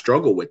yep, because I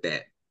struggle with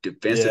that. yeah,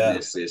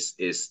 Defensiveness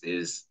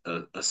is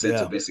a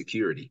sense yeah, of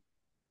insecurity.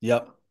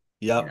 yep,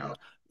 You yep. know,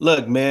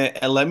 Look, man,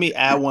 and let me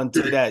add one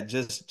to that,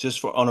 just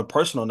for on a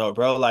personal note,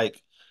 bro.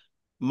 Like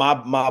my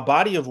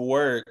body of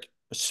work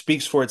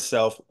speaks for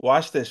itself.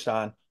 Watch this,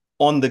 Sean.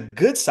 On the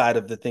good side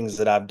of the things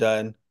that I've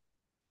done,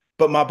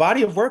 but my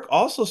body of work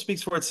also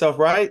speaks for itself,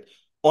 right?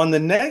 On the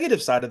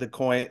negative side of the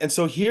coin. And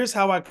so here's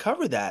how I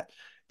cover that.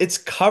 It's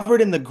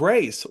covered in the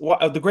grace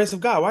of the grace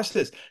of God. Watch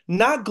this.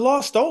 Not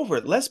glossed over.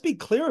 Let's be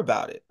clear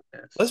about it.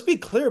 yes, Let's be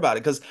clear about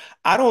it because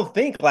I don't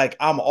think like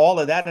I'm all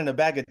of that in a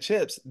bag of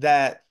chips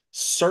that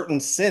certain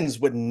sins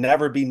would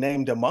never be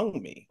named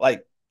among me.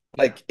 Like,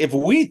 yeah, like if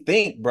we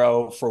think,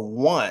 bro, for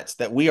once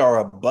that we are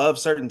above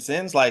certain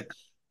sins, like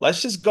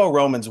let's just go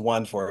Romans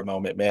 1 for a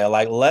moment, man.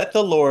 Like let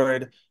the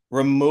Lord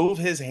remove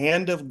his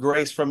hand of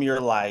grace from your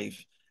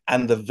life,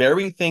 and the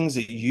very things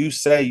that you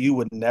say you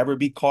would never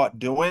be caught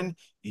doing,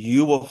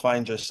 you will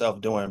find yourself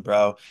doing,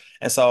 bro.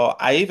 And so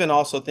I even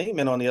also think,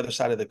 man, on the other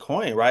side of the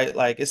coin, right?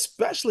 Like,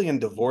 especially in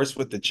divorce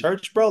with the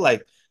church, bro,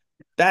 like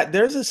that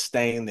there's a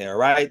stain there,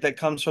 right? That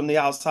comes from the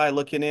outside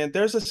looking in.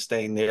 There's a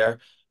stain there.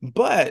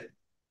 But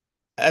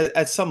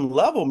at some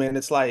level, man,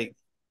 it's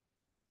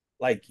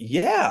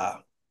yeah,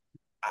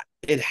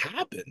 it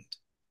happened.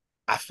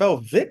 I fell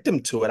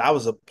victim to it. I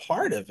was a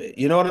part of it.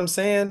 You know what I'm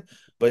saying?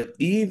 But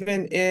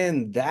even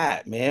in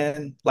that,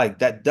 man, like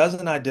that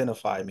doesn't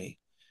identify me.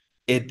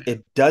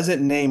 It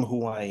doesn't name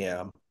who I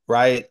am,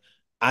 right?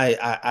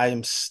 I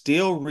am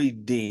still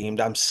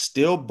redeemed. I'm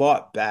still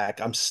bought back.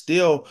 I'm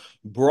still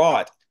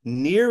brought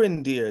near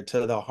and dear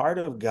to the heart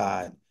of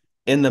God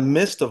in the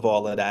midst of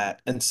all of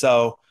that. And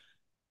so,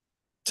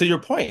 to your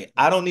point,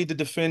 I don't need to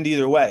defend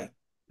either way.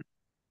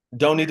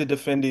 Don't need to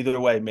defend either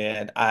way,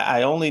 man.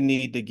 I only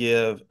need to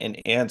give an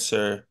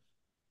answer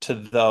to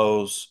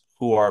those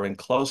who are in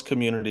close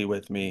community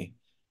with me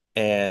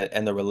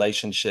and the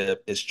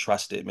relationship is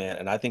trusted, man.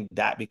 And I think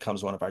that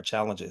becomes one of our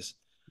challenges.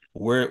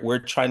 We're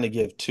trying to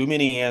give too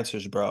many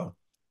answers, bro,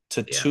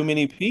 to yeah, too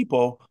many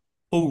people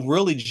who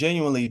really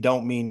genuinely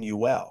don't mean you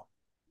well.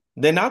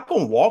 They're not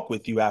going to walk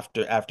with you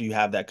after you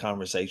have that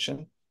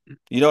conversation.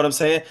 You know what I'm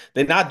saying?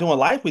 They're not doing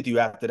life with you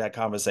after that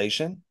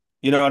conversation.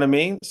 You know what I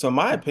mean? So in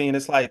my opinion,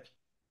 it's like,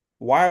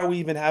 why are we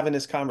even having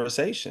this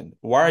conversation?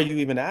 Why are you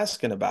even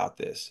asking about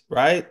this?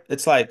 Right?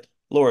 It's like,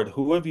 Lord,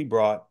 who have you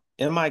brought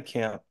in my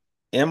camp,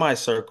 in my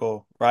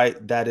circle,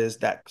 right? That is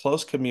that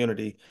close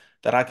community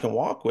that I can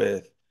walk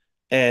with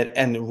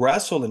and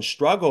wrestle and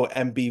struggle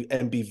and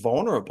be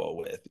vulnerable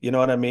with. You know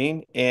what I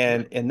mean? Yeah.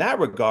 And in that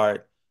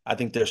regard, I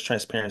think there's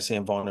transparency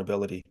and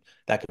vulnerability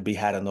that could be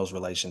had in those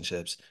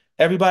relationships.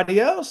 Everybody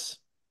else,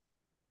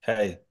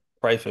 hey,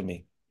 pray for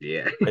me.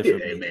 Yeah. Pray for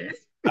me. Amen.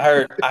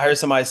 I heard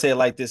somebody say it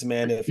like this,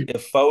 man.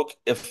 If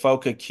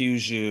folk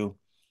accuse you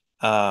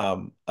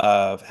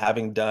of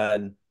having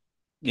done,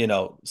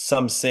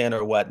 some sin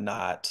or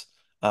whatnot,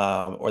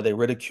 or they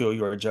ridicule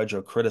you or judge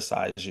or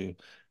criticize you,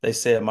 they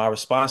said my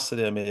response to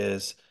them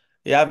is,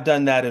 yeah, I've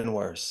done that and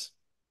worse.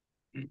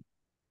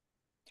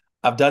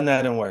 I've done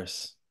that and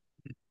worse.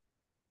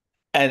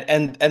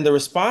 And the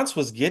response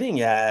was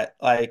getting at,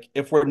 like,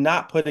 if we're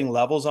not putting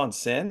levels on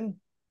sin,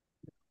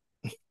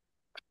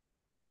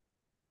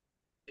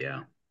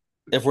 Yeah.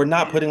 if we're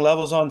not Man. putting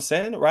levels on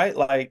sin, right?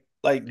 Like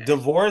Yeah.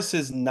 divorce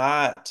is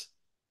not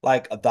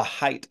like the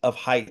height of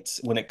heights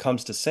when it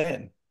comes to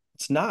sin.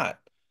 It's not.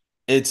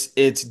 It's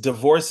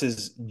divorce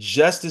is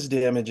just as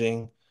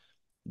damaging,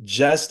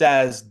 just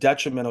as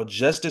detrimental,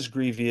 just as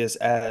grievous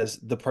as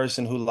the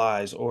person who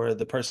lies or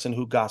the person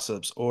who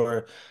gossips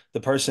or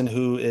the person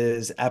who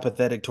is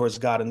apathetic towards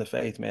God and the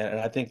faith, man. And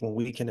I think when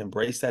we can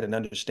embrace that and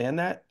understand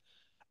that,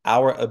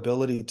 our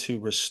ability to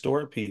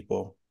restore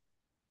people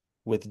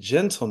with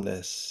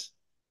gentleness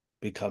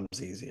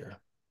becomes easier.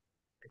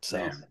 So,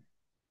 Man.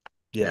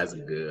 yeah. That's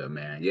good,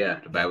 man. Yeah,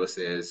 the Yeah. Bible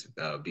says,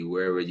 "Be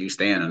wherever you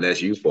stand,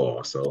 unless you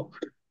fall." So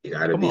you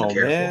got to Come be on,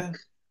 careful. man.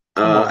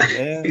 Come Uh, on,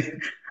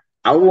 man.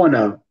 I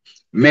wanna,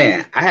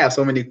 man. I have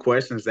so many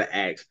questions to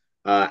ask.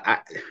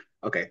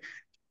 Okay.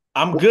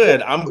 I'm What, what,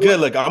 good. I'm good.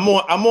 what, Look,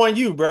 I'm on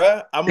you,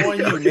 bruh. I'm on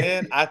you,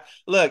 man. I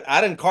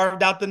didn't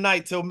carved out the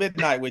night till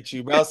midnight with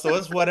you, bro. So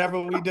it's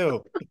whatever we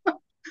do.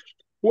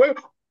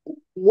 what,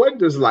 what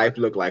does life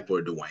look like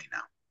for Dwayne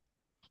now?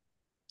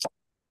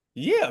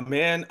 Yeah,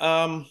 man.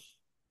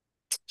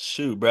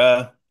 Shoot,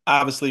 bruh.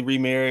 Obviously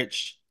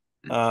remarriage.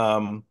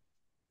 Um,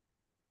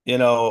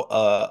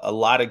 a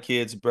lot of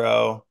kids,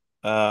 bro.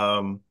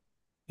 Um,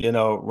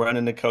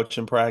 running the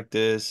coaching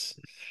practice,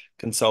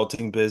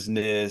 consulting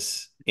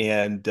business,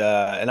 and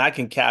I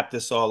can cap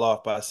this all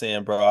off by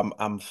saying, bro,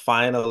 I'm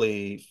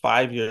finally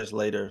 5 years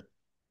later,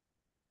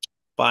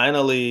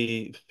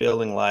 finally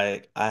feeling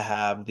like I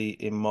have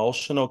the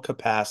emotional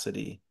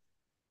capacity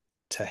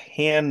to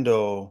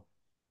handle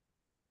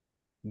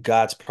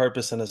God's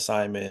purpose and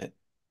assignment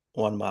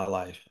on my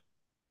life.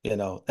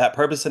 That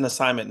purpose and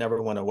assignment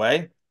never went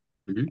away.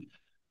 Mhm.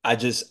 I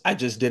just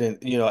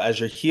didn't, as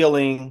you're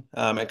healing,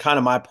 and kind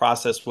of my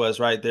process was,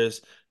 right,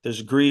 there's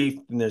grief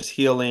and there's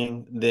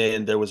healing,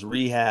 then there was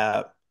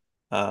rehab,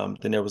 then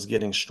there was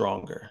getting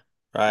stronger,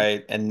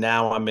 right? And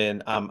now I'm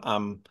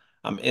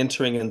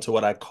entering into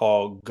what I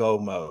call go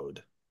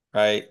mode,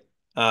 right?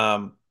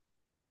 Um,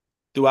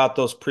 Throughout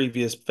those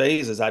previous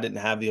phases, I didn't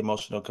have the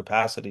emotional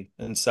capacity.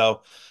 And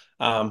so,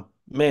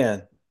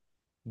 man,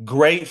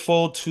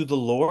 grateful to the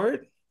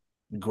Lord,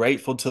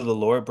 grateful to the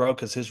Lord, bro,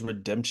 because his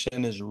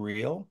redemption is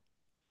real.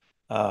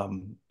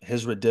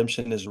 His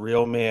redemption is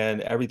real,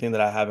 man. Everything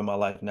that I have in my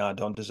life now, I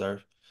don't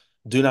deserve.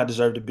 Do not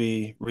deserve to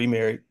be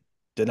remarried.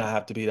 Did not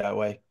have to be that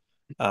way.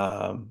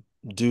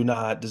 Do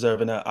not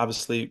deserve. And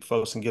obviously,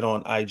 folks can get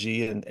on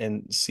IG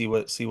and see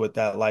what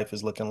that life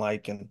is looking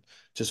like and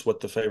just what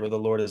the favor of the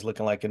Lord is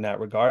looking like in that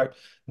regard.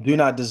 Do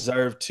not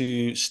deserve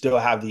to still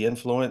have the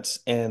influence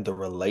and the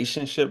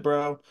relationship,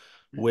 bro,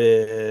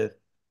 with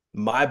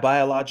my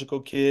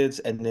biological kids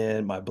and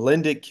then my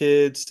blended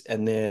kids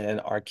and then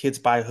our kids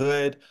by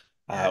hood.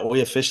 Yeah,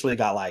 We officially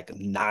got like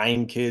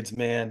 9 kids,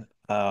 man.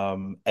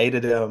 8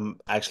 of them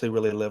actually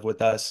really live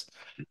with us.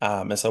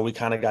 And so we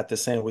kind of got the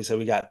same. We said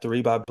we got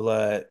 3 by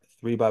blood,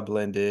 3 by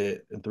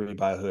blended, and 3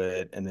 by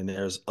hood. And then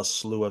there's a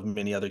slew of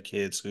many other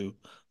kids who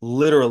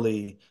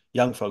literally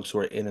young folks who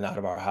are in and out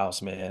of our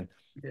house, man,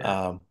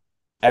 yeah, um,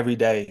 every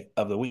day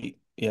of the week.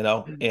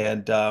 mhm,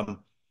 And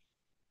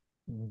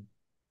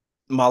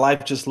my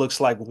life just looks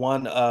like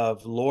one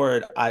of,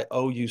 Lord, I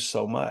owe you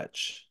so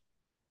much.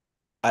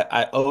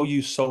 I owe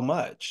you so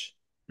much,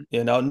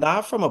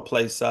 not from a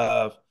place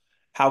of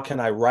how can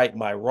I right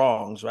my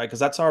wrongs, right? Because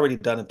that's already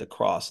done at the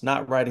cross,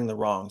 not righting the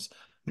wrongs.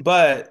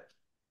 But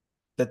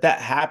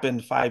that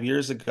happened 5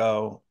 years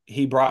ago.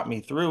 He brought me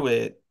through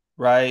it,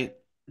 right?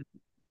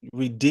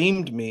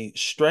 Redeemed me,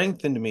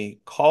 strengthened me,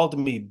 called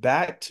me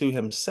back to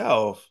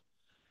himself,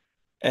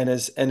 and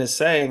is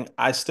saying,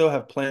 I still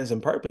have plans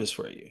and purpose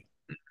for you.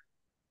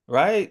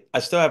 Right? I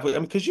still have, I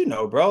mean, because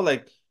bro,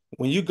 like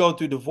when you go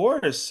through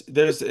divorce,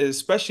 there's,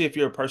 especially if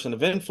you're a person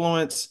of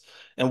influence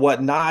and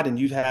whatnot, and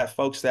you've had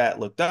folks that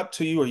looked up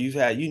to you, or you've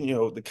had,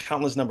 the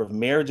countless number of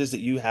marriages that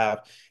you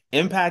have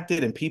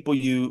impacted and people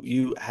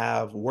you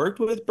have worked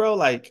with, bro,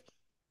 like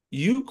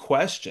you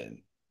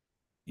question.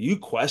 you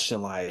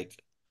question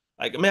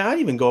man, I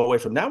even go away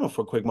from that one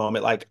for a quick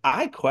moment. Like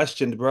I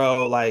questioned,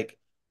 bro, like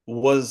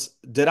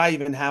did I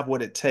even have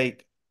what it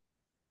took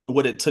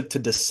to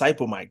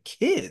disciple my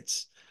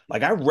kids?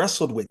 Like I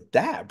wrestled with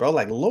that, bro.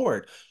 Like,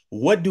 Lord,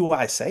 what do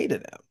I say to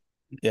them?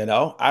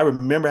 I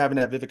remember having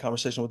that vivid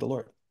conversation with the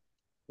Lord.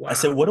 I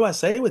said, Wow. what do I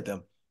say with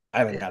them? I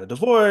haven't Yeah. got a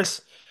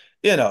divorce,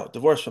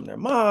 divorce from their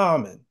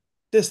mom and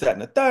this, that,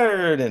 and the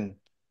third.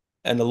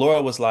 And the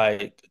Lord was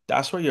like,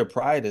 that's where your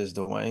pride is,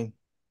 Dwayne.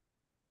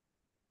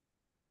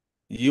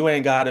 You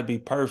ain't got to be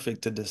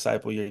perfect to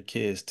disciple your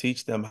kids.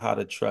 Teach them how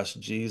to trust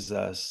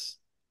Jesus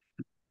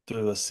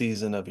through a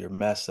season of your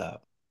mess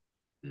up,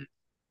 Mm.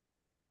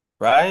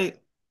 right?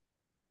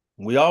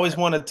 We always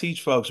want to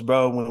teach folks,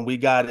 bro, when we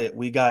got it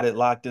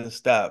locked in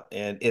step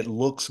and it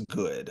looks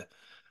good.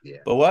 Yeah.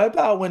 But what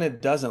about when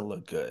it doesn't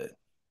look good,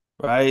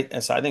 right?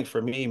 And so I think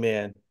for me,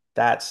 man,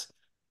 that's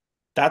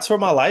that's where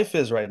my life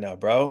is right now,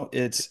 bro.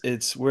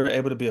 It's we're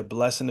able to be a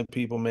blessing to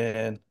people,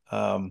 man.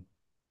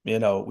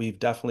 We've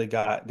definitely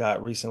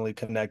got recently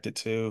connected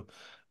to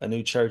a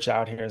new church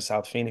out here in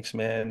South Phoenix,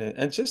 man,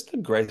 and just the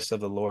grace of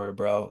the Lord,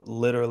 bro.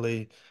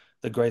 Literally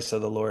the grace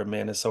of the Lord,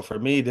 man. And so for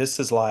me, this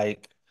is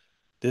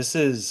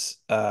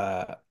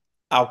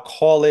I'll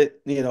call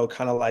it,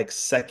 kind of like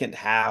second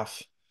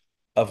half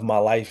of my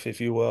life,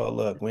 if you will.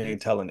 Look, we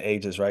ain't telling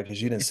ages, right?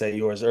 Because you didn't say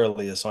yours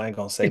earlier, so I ain't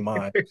gonna say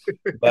mine.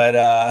 But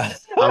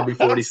I'll be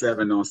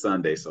 47 on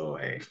Sunday, so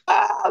hey.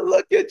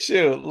 look at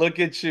you. Look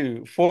at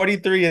you.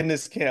 43 in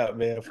this camp,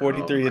 man. Oh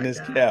 43 in my this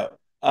God. camp.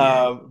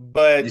 Yeah, you're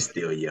But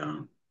still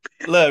young.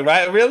 look,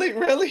 right? Really,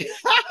 really.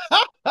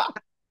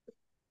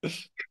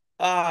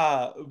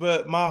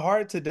 But my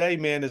heart today,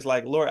 man, is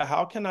like, Lord,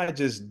 how can I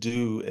just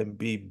do and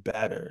be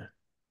better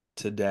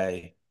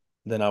today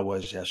than I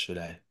was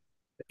yesterday?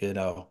 You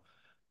know,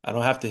 I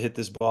don't have to hit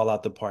this ball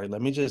out the park.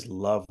 Let me just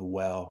love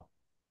well,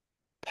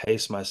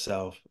 pace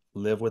myself,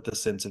 live with a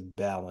sense of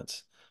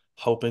balance,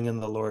 hoping in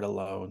the Lord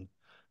alone,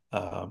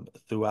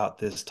 throughout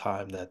this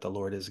time that the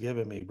Lord has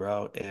given me,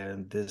 bro,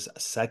 and this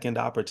second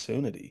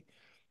opportunity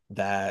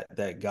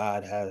that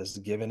God has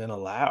given and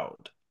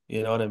allowed.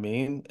 You know what I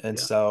mean? And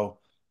Yeah, so,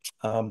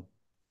 um,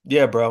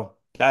 yeah, bro,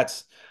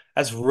 that's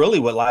really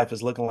what life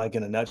is looking like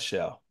in a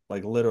nutshell,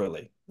 like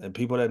literally. And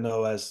people that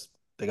know us,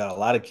 they got a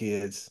lot of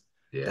kids.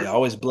 yeah, They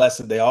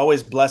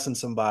always blessing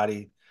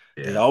somebody.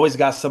 They yeah. always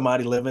got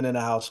somebody living in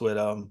the house with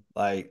them.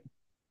 Like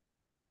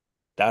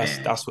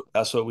Man,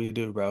 that's what we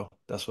do, bro.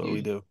 That's what we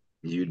you do.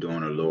 you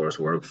doing the Lord's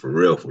work for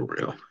real, for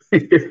real.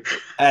 I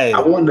Hey,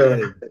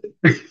 wonder.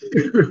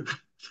 hey,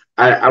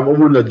 I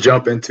want to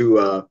jump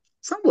into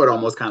somewhat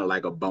almost kind of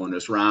like a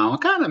bonus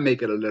round, kind of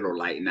make it a little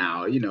light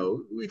now. We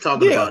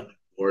talking yeah. about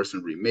divorce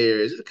and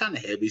remarriage, it's kind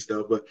of heavy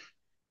stuff, but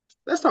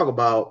let's talk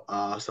about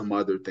some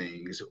other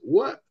things.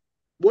 What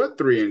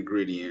three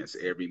ingredients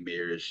every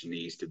marriage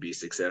needs to be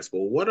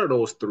successful? What are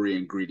those three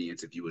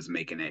ingredients if you was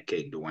making that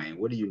cake, Dwayne?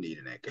 What do you need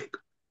in that cake?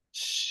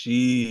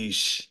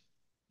 Sheesh.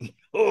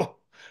 Oh,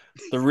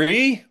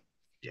 three?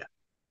 Yeah.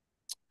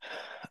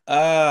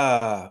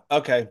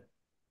 Okay.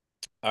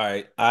 All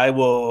right. I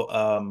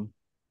will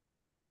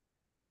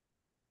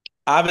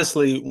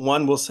obviously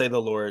one will say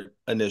the Lord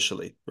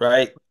initially,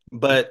 right?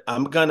 But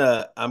I'm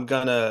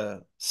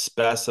gonna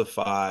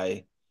specify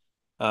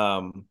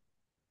um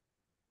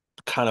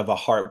kind of a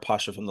heart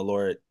posture from the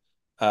Lord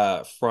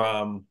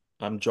from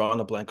I'm drawing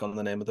a blank on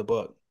the name of the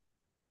book.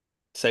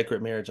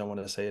 Sacred Marriage, I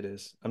want to say it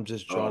is. I'm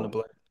just drawing a Oh,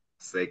 blank.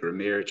 sacred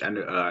marriage. I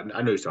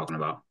know you're talking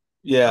about. I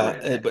Yeah,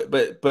 read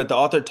that. but the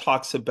author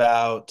talks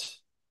about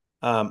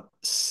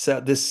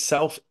this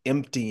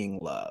self-emptying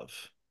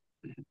love.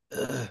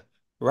 Ugh.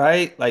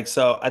 Right? Like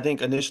so I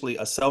think initially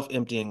a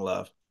self-emptying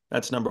love.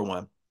 That's number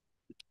one.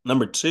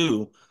 Number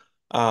two,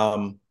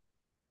 um,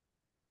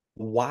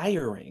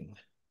 wiring.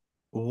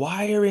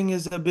 Wiring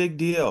is a big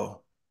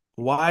deal.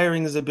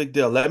 Wiring is a big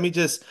deal.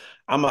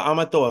 I'm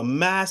gonna throw a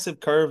massive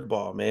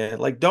curveball, man.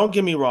 Like, don't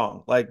get me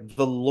wrong. Like,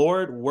 the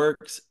Lord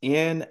works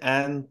in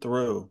and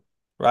through,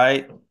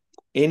 right?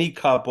 Any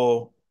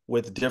couple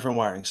with different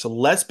wiring. So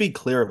let's be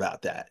clear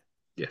about that,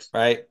 Yes.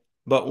 right?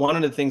 But one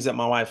of the things that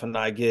my wife and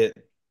I get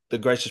the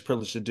gracious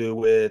privilege to do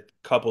with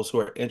couples who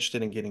are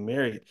interested in getting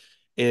married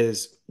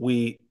is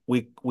we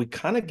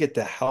kind of get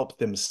to help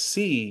them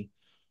see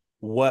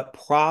what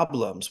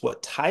problems,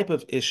 what type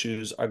of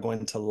issues are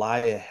going to lie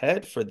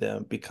ahead for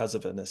them because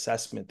of an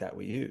assessment that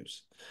we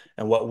use.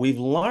 And what we've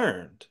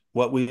learned,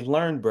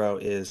 bro,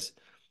 is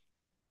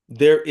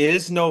there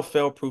is no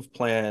fail-proof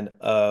plan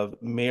of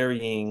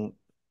marrying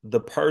the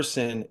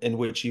person in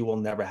which you will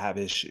never have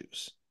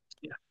issues.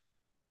 Yeah.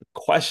 The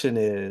question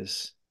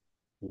is,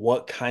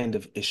 what kind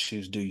of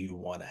issues do you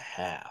want to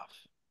have?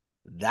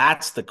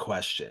 That's the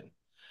question.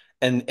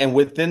 And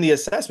within the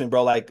assessment,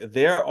 bro, like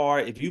there are,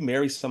 if you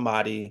marry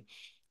somebody,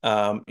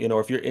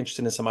 if you're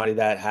interested in somebody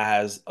that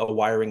has a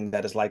wiring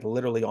that is like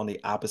literally on the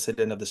opposite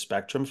end of the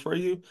spectrum for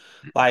you,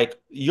 like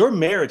your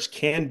marriage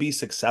can be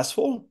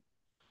successful.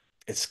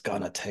 It's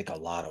gonna take a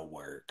lot of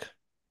work.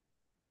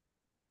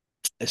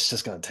 It's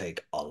just gonna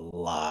take a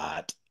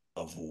lot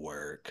of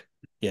work.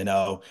 you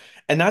know,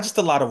 and not just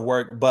a lot of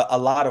work, but a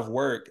lot of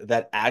work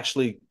that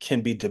actually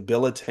can be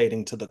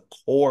debilitating to the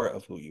core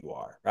of who you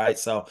are, right?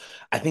 So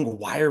I think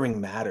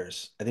wiring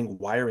matters. I think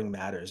wiring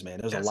matters, man.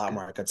 There's a That's lot good.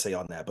 more I could say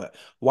on that, but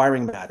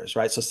wiring matters,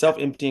 right? So Yeah.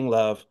 self-emptying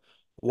love,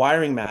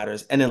 wiring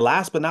matters. And then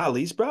last but not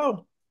least,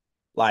 bro,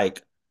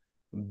 like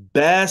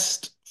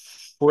best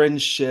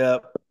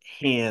friendship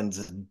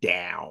hands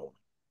down.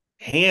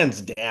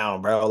 Hands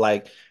down, bro.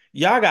 Like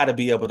y'all got to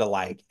be able to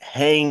like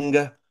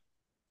hang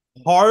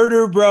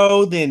harder,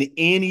 bro, than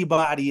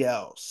anybody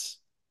else.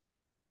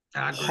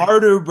 I agree.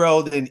 Harder,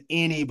 bro, than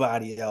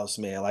anybody else,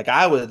 man. Like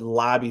I would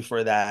lobby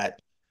for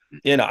that.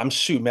 You know, I'm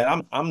shoot,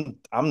 man.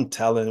 I'm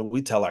telling,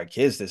 we tell our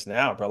kids this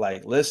now, bro.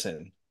 Like,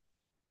 listen,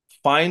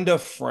 find a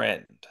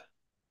friend.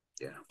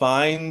 Yeah.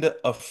 Find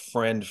a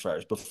friend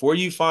first. Before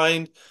you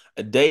find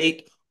a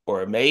date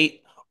or a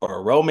mate or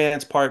a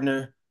romance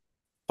partner,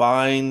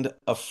 find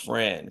a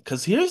friend.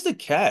 Because here's the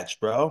catch,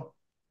 bro.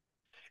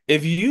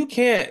 If you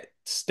can't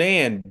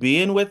stand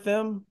being with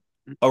them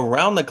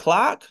around the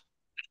clock,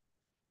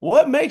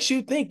 what makes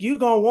you think you're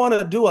gonna want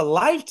to do a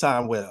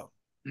lifetime with them?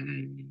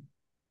 Mm,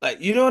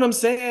 Like, you know what I'm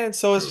saying?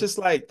 So it's true. just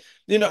like,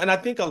 and I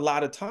think a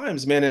lot of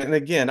times, man, and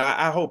again,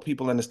 I hope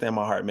people understand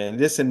my heart, man.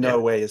 This in Yeah,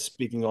 no way is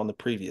speaking on the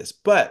previous,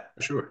 but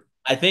for sure.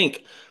 I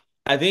think,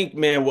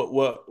 man,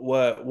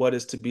 what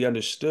is to be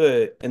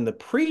understood in the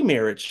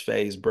pre-marriage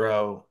phase,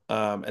 bro.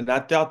 And I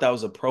thought that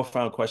was a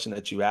profound question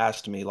that you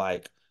asked me,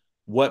 like,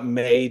 what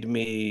made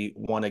me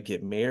want to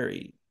get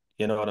married?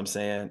 You know what I'm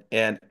saying?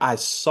 And I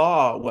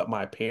saw what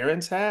my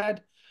parents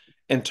had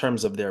in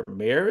terms of their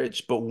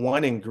marriage, but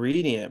one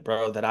ingredient,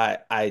 bro, that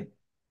I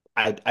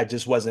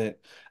just wasn't.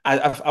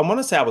 I want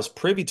to say I was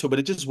privy to, but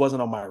it just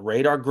wasn't on my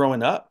radar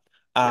growing up.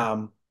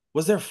 Yeah.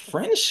 Was their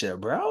friendship,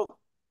 bro?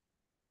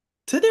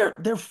 To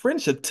their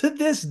friendship to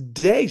this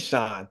day,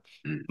 Sean,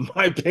 Mm,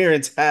 my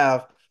parents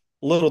have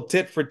little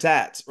tit for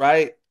tats,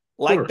 right?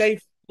 of course.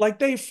 Like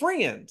they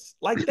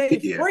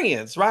Yeah.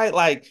 friends, right?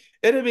 Like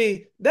it'll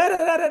be da da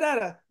da da da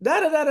da da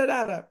da da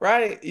da da,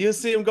 right? You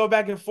see them go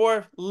back and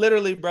forth,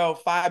 literally, bro.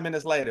 5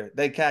 minutes later,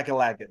 they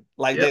cackalacking,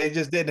 like Yep. they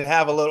just didn't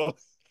have a little,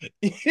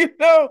 you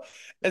know.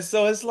 And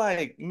so it's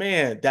like,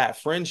 man, that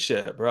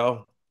friendship,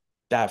 bro,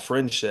 that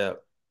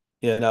friendship.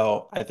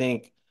 I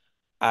think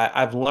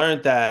I've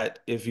learned that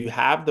if you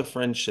have the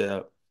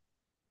friendship,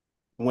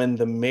 when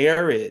the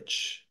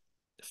marriage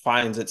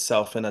finds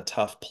itself in a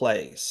tough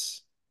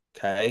place,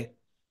 okay,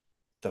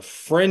 the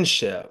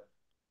friendship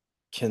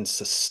can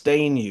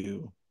sustain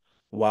you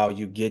while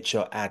you get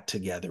your act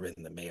together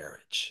in the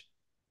marriage.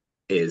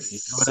 Is You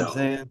know what I'm so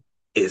saying?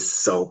 it's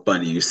so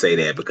funny you say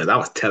that because I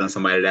was telling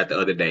somebody that the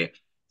other day,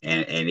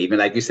 and even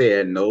like you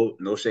said, no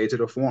shade to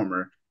the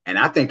former. And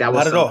I think that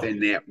was Not at all. something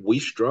that we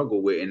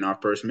struggled with in our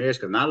first marriage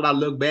because now that I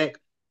look back,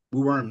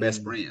 we weren't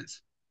best Mm,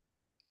 friends.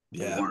 We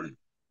yeah, weren't.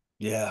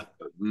 yeah,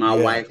 My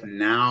yeah, wife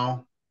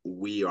now,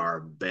 we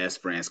are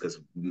best friends because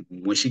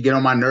when she get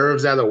on my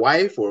nerves as a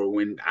wife or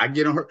when I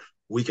get on her,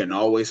 we can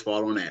always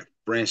fall on that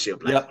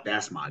friendship. Like yep,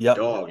 that's my yep.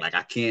 dog. Like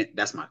I can't.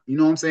 That's my. You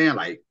know what I'm saying?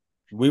 Like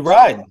We so.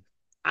 ride.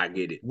 I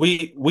get it.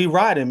 We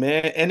ride it,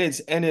 man, and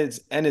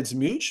it's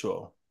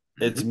mutual.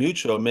 It's Hmm.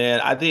 mutual,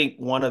 man. I think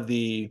one of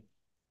the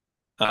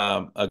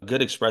a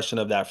good expression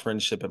of that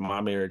friendship in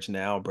my marriage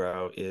now,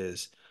 bro,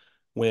 is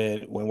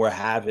when we're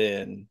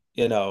having,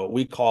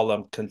 we call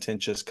them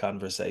contentious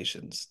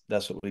conversations.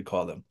 That's what we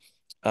call them.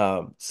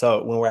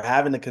 So when we're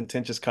having a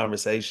contentious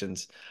conversation,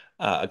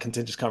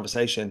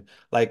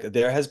 like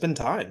there has been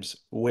times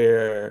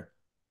where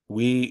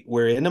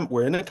we're in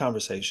a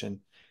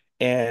conversation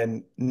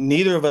and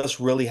neither of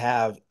us really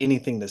have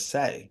anything to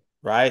say,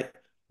 right?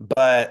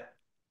 But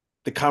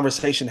the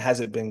conversation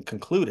hasn't been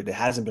concluded. It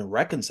hasn't been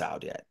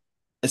reconciled yet.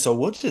 And so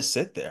we'll just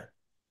sit there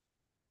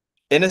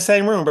in the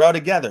same room, bro,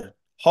 together,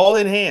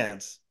 holding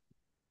hands,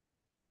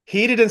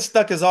 heated and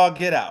stuck as all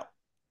get out,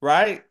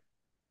 right?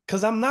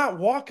 Because I'm not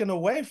walking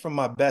away from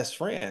my best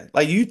friend.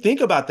 Like you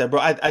think about that, bro.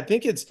 I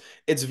think it's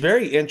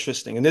very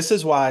interesting. And this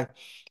is why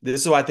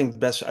I think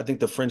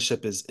the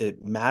friendship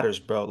it matters,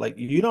 bro. Like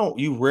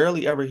you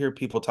rarely ever hear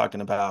people talking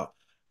about,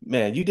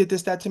 man, you did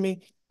this, that to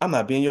me. I'm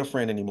not being your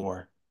friend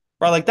anymore.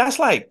 Right? Like that's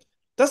like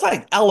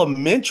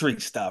elementary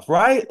stuff,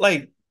 right?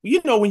 Like,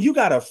 when you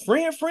got a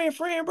friend,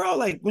 bro,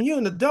 like when you're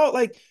an adult,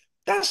 like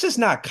that's just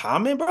not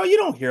common, bro. You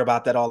don't hear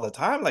about that all the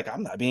time. Like,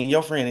 I'm not being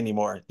your friend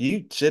anymore.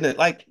 You shouldn't,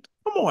 like,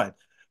 come on.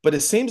 But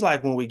it seems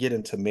like when we get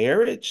into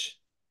marriage,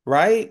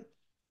 right?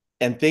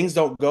 And things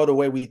don't go the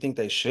way we think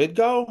they should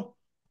go,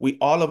 we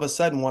all of a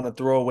sudden want to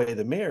throw away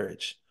the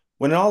marriage.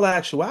 When in all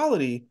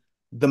actuality,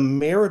 the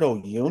marital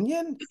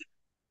union,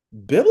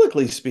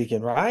 biblically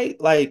speaking, right?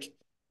 Like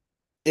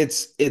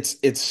it's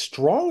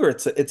stronger.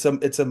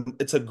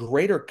 It's a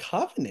greater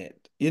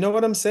covenant. You know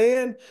what I'm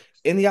saying?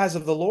 In the eyes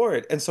of the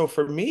Lord. And so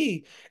for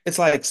me, it's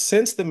like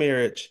since the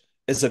marriage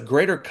is a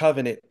greater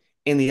covenant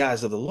in the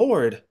eyes of the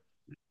Lord,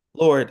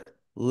 Lord,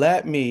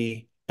 let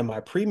me, in my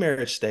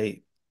pre-marriage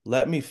state,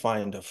 let me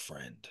find a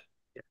friend.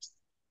 Yes.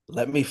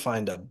 Let me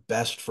find a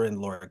best friend,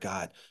 Lord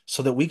God,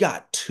 so that we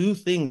got two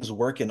things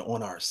working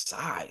on our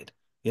side.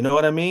 You know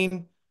what I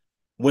mean?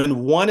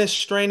 When one is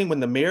straining, when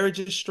the marriage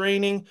is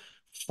straining,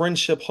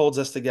 friendship holds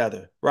us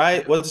together,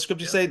 right? Yeah. What does the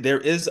scripture Yeah. say? There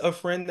is a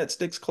friend that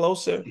sticks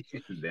closer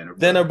Then a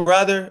than a brother.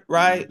 brother,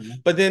 right?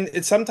 Mhm. But then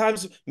it's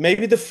sometimes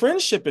maybe the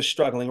friendship is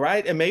struggling,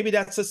 right? And maybe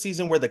that's a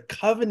season where the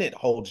covenant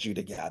holds you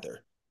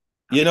together.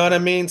 I You know what I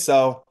love mean?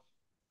 So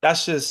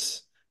that's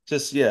just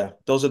yeah,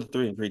 those are the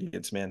three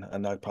ingredients, man. I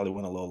know I probably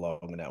went a little long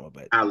on that one,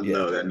 but I yeah.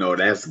 love that. No,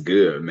 that's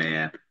good,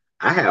 man.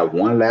 I have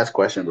one last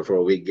question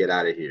before we get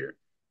out of here.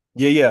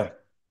 Yeah, yeah.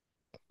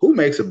 Who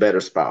makes a better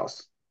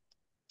spouse?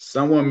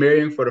 Someone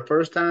marrying for the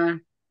first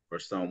time or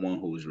someone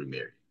who's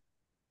remarried?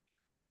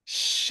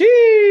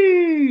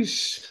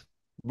 Sheesh.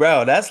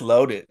 Bro, that's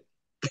loaded.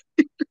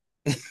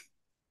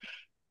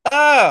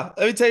 Let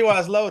me tell you why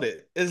it's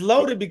loaded. It's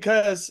loaded Okay.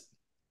 because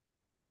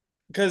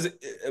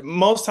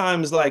most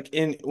times like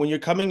in when you're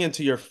coming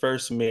into your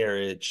first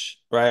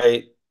marriage,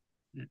 right?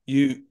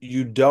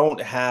 You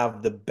don't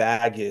have the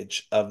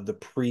baggage of the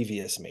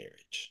previous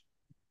marriage.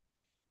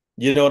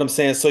 You know what I'm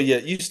saying? So yeah,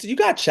 you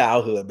got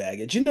childhood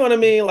baggage. You know what I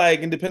mean?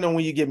 Like, and depending on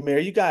when you get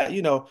married, you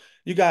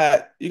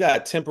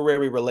got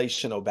temporary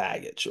relational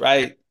baggage,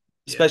 right?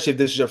 Yeah. Especially if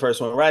this is your first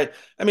one, right?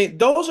 I mean,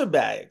 those are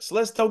bags.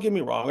 Let's don't get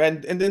me wrong.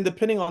 And then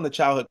depending on the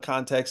childhood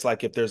context,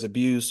 like if there's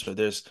abuse or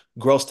there's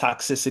gross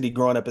toxicity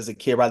growing up as a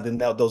kid, right, then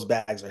those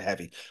bags are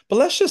heavy. But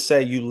let's just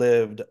say you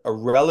lived a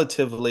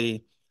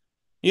relatively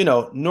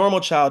normal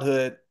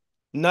childhood,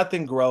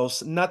 nothing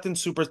gross, nothing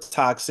super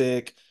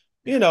toxic,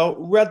 Yeah.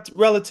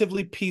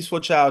 relatively peaceful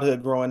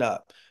childhood growing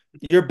up.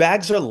 Your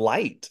bags are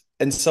light.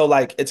 And so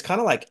like it's kind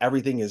of like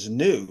everything is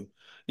new.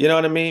 You know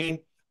what I mean?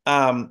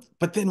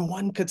 But then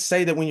one could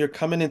say that when you're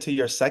coming into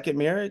your second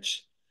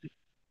marriage,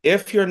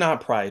 if you're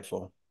not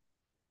prideful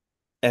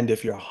and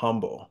if you're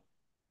humble,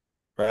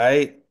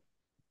 right?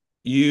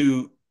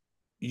 You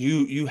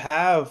you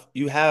have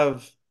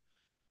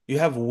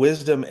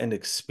wisdom and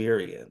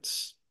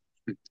experience,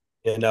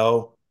 you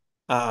know,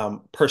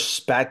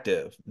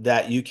 perspective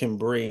that you can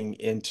bring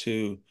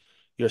into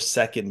your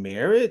second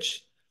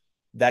marriage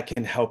that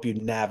can help you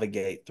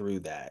navigate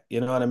through that.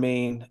 You know what I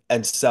mean?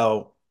 And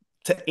so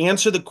to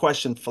answer the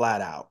question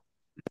flat out,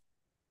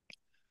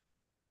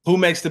 who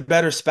makes the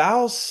better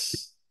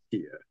spouse?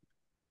 Yeah.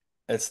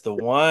 It's the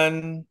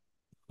one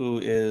who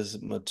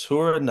is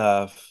mature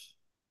enough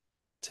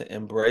to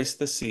embrace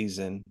the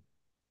season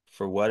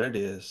for what it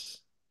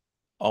is,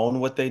 own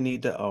what they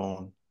need to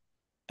own,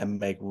 and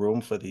make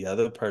room for the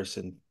other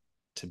person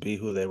to be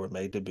who they were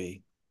made to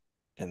be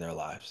in their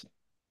lives.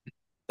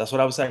 That's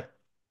what I would say.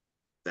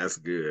 That's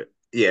good.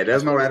 Yeah,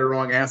 there's That's no what I would right say. or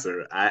wrong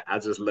answer. I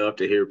just love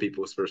to hear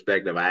people's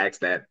perspective. I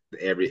ask that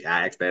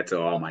to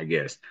all my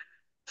guests.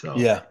 So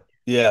Yeah,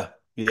 yeah,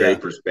 great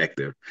yeah,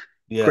 perspective.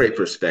 yeah. Great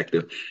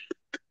perspective.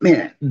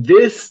 Man,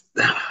 this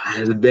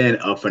has been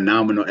a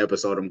phenomenal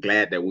episode. I'm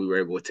glad that we were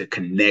able to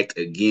connect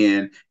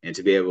again and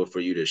to be able for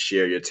you to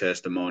share your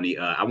testimony.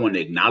 I want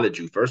to acknowledge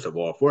you, first of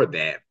all, for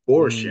that,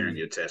 for sharing Mm,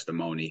 your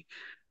testimony,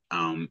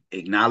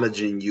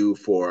 acknowledging you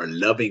for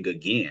loving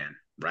again,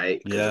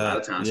 right? Because a lot yeah,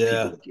 of times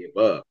yeah, people give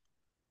up.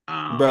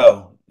 Um,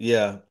 bro.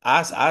 Yeah,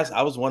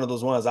 I was one of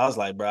those ones. I was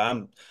like,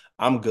 bro,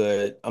 I'm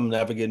good. I'm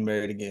never getting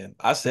married again.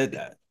 I said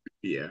that.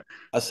 yeah.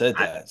 I said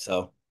I, that.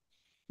 So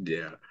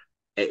Yeah.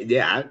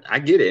 Yeah, I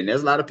get it. And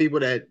there's a lot of people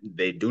that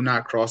they do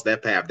not cross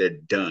that path. They're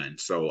done.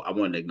 So I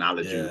want to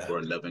acknowledge you yeah,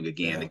 for loving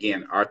again. yeah.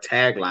 Again, our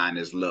tagline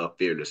is love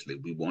fearlessly.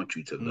 We want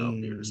you to love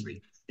Mm,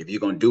 fearlessly. If you're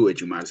going to do it,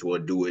 you might as well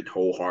do it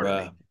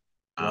wholeheartedly.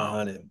 bro, Um,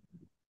 100.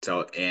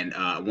 so, and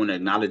I want to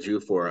acknowledge you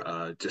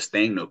for just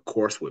staying the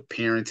course with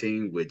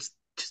parenting, with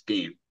just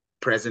being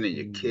present in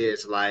your Mm,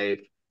 kids'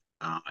 life,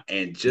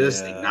 and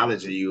just yeah,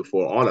 acknowledging you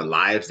for all the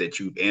lives that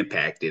you've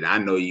impacted. I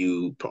know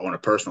you on a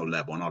personal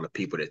level and all the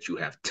people that you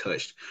have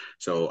touched.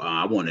 So,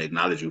 I want to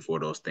acknowledge you for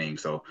those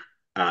things. So,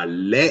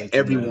 let thank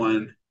you, man.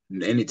 everyone,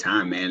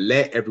 anytime, man,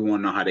 let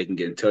everyone know how they can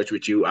get in touch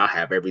with you. I'll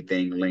have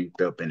everything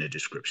linked up in the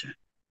description.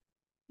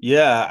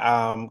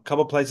 Yeah,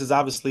 couple places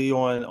obviously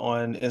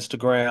on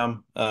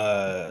Instagram.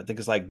 I think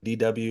it's like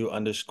DW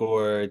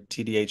underscore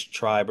TDH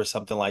tribe or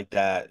something like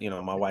that.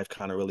 My wife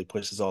kind of really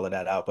pushes all of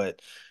that out,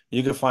 but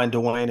you can find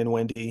Dwayne and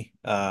Wendy,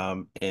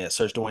 and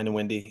search Dwayne and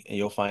Wendy and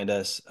you'll find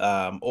us.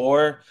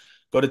 Or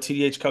go to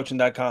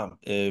tdhcoaching.com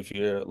if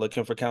you're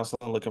looking for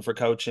counseling, looking for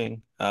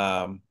coaching.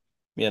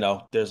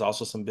 There's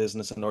also some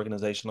business and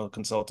organizational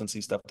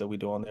consultancy stuff that we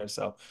do on there.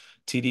 So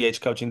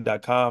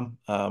tdhcoaching.com,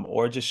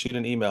 or just shoot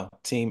an email,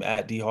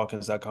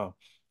 team@dhawkins.com.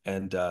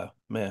 And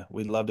man,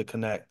 we'd love to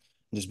connect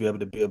and just be able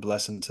to be a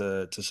blessing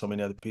to so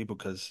many other people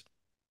because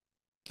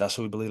that's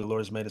what we believe the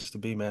Lord has made us to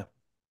be, man.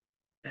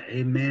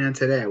 Amen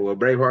to that. Well,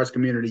 Bravehearts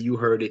community, you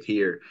heard it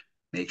here.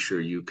 Make sure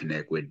you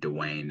connect with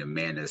Dwayne. The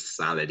man is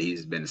solid.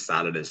 He's been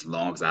solid as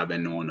long as I've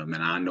been knowing him,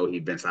 and I know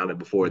he's been solid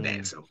before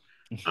that. Mm. So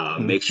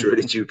make sure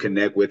that you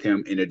connect with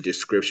him in the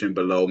description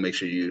below. Make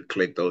sure you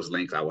click those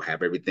links. I will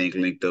have everything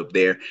linked up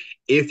there.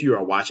 If you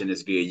are watching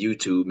this via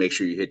YouTube, make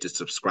sure you hit the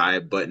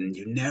subscribe button.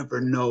 You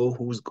never know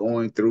who's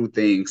going through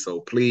things. So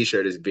please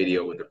share this Yeah.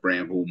 video with a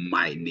friend who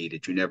might need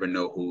it. You never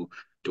know who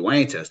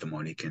Dwayne's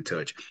testimony can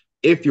touch.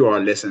 If you are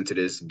listening to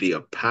this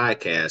via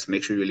podcast,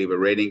 make sure you leave a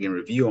rating and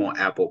review on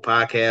Apple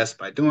Podcasts.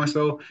 By doing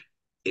so,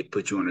 it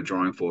puts you in a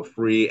drawing for a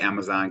free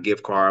Amazon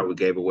gift card. We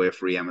gave away a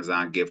free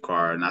Amazon gift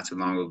card not too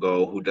long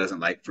ago. Who doesn't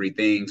like free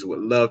things? Would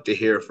love to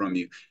hear from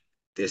you.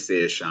 This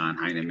is Sean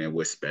Heineman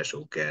with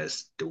special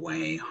guest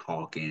Dewayne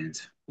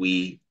Hawkins.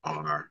 We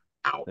are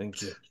out.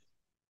 Thank you.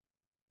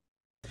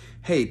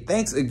 Hey,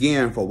 thanks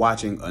again for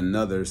watching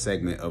another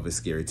segment of It's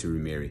Scary to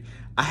Remarry.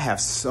 I have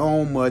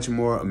so much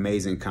more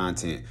amazing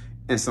content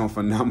and some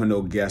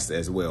phenomenal guests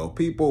as well.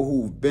 People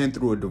who've been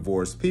through a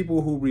divorce,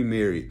 people who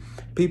remarried,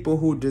 people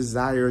who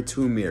desire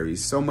to marry.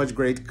 So much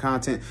great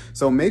content.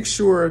 So make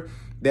sure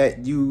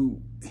that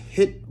you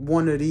hit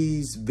one of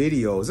these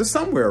videos. It's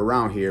somewhere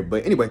around here.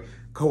 But anyway,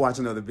 go watch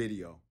another video.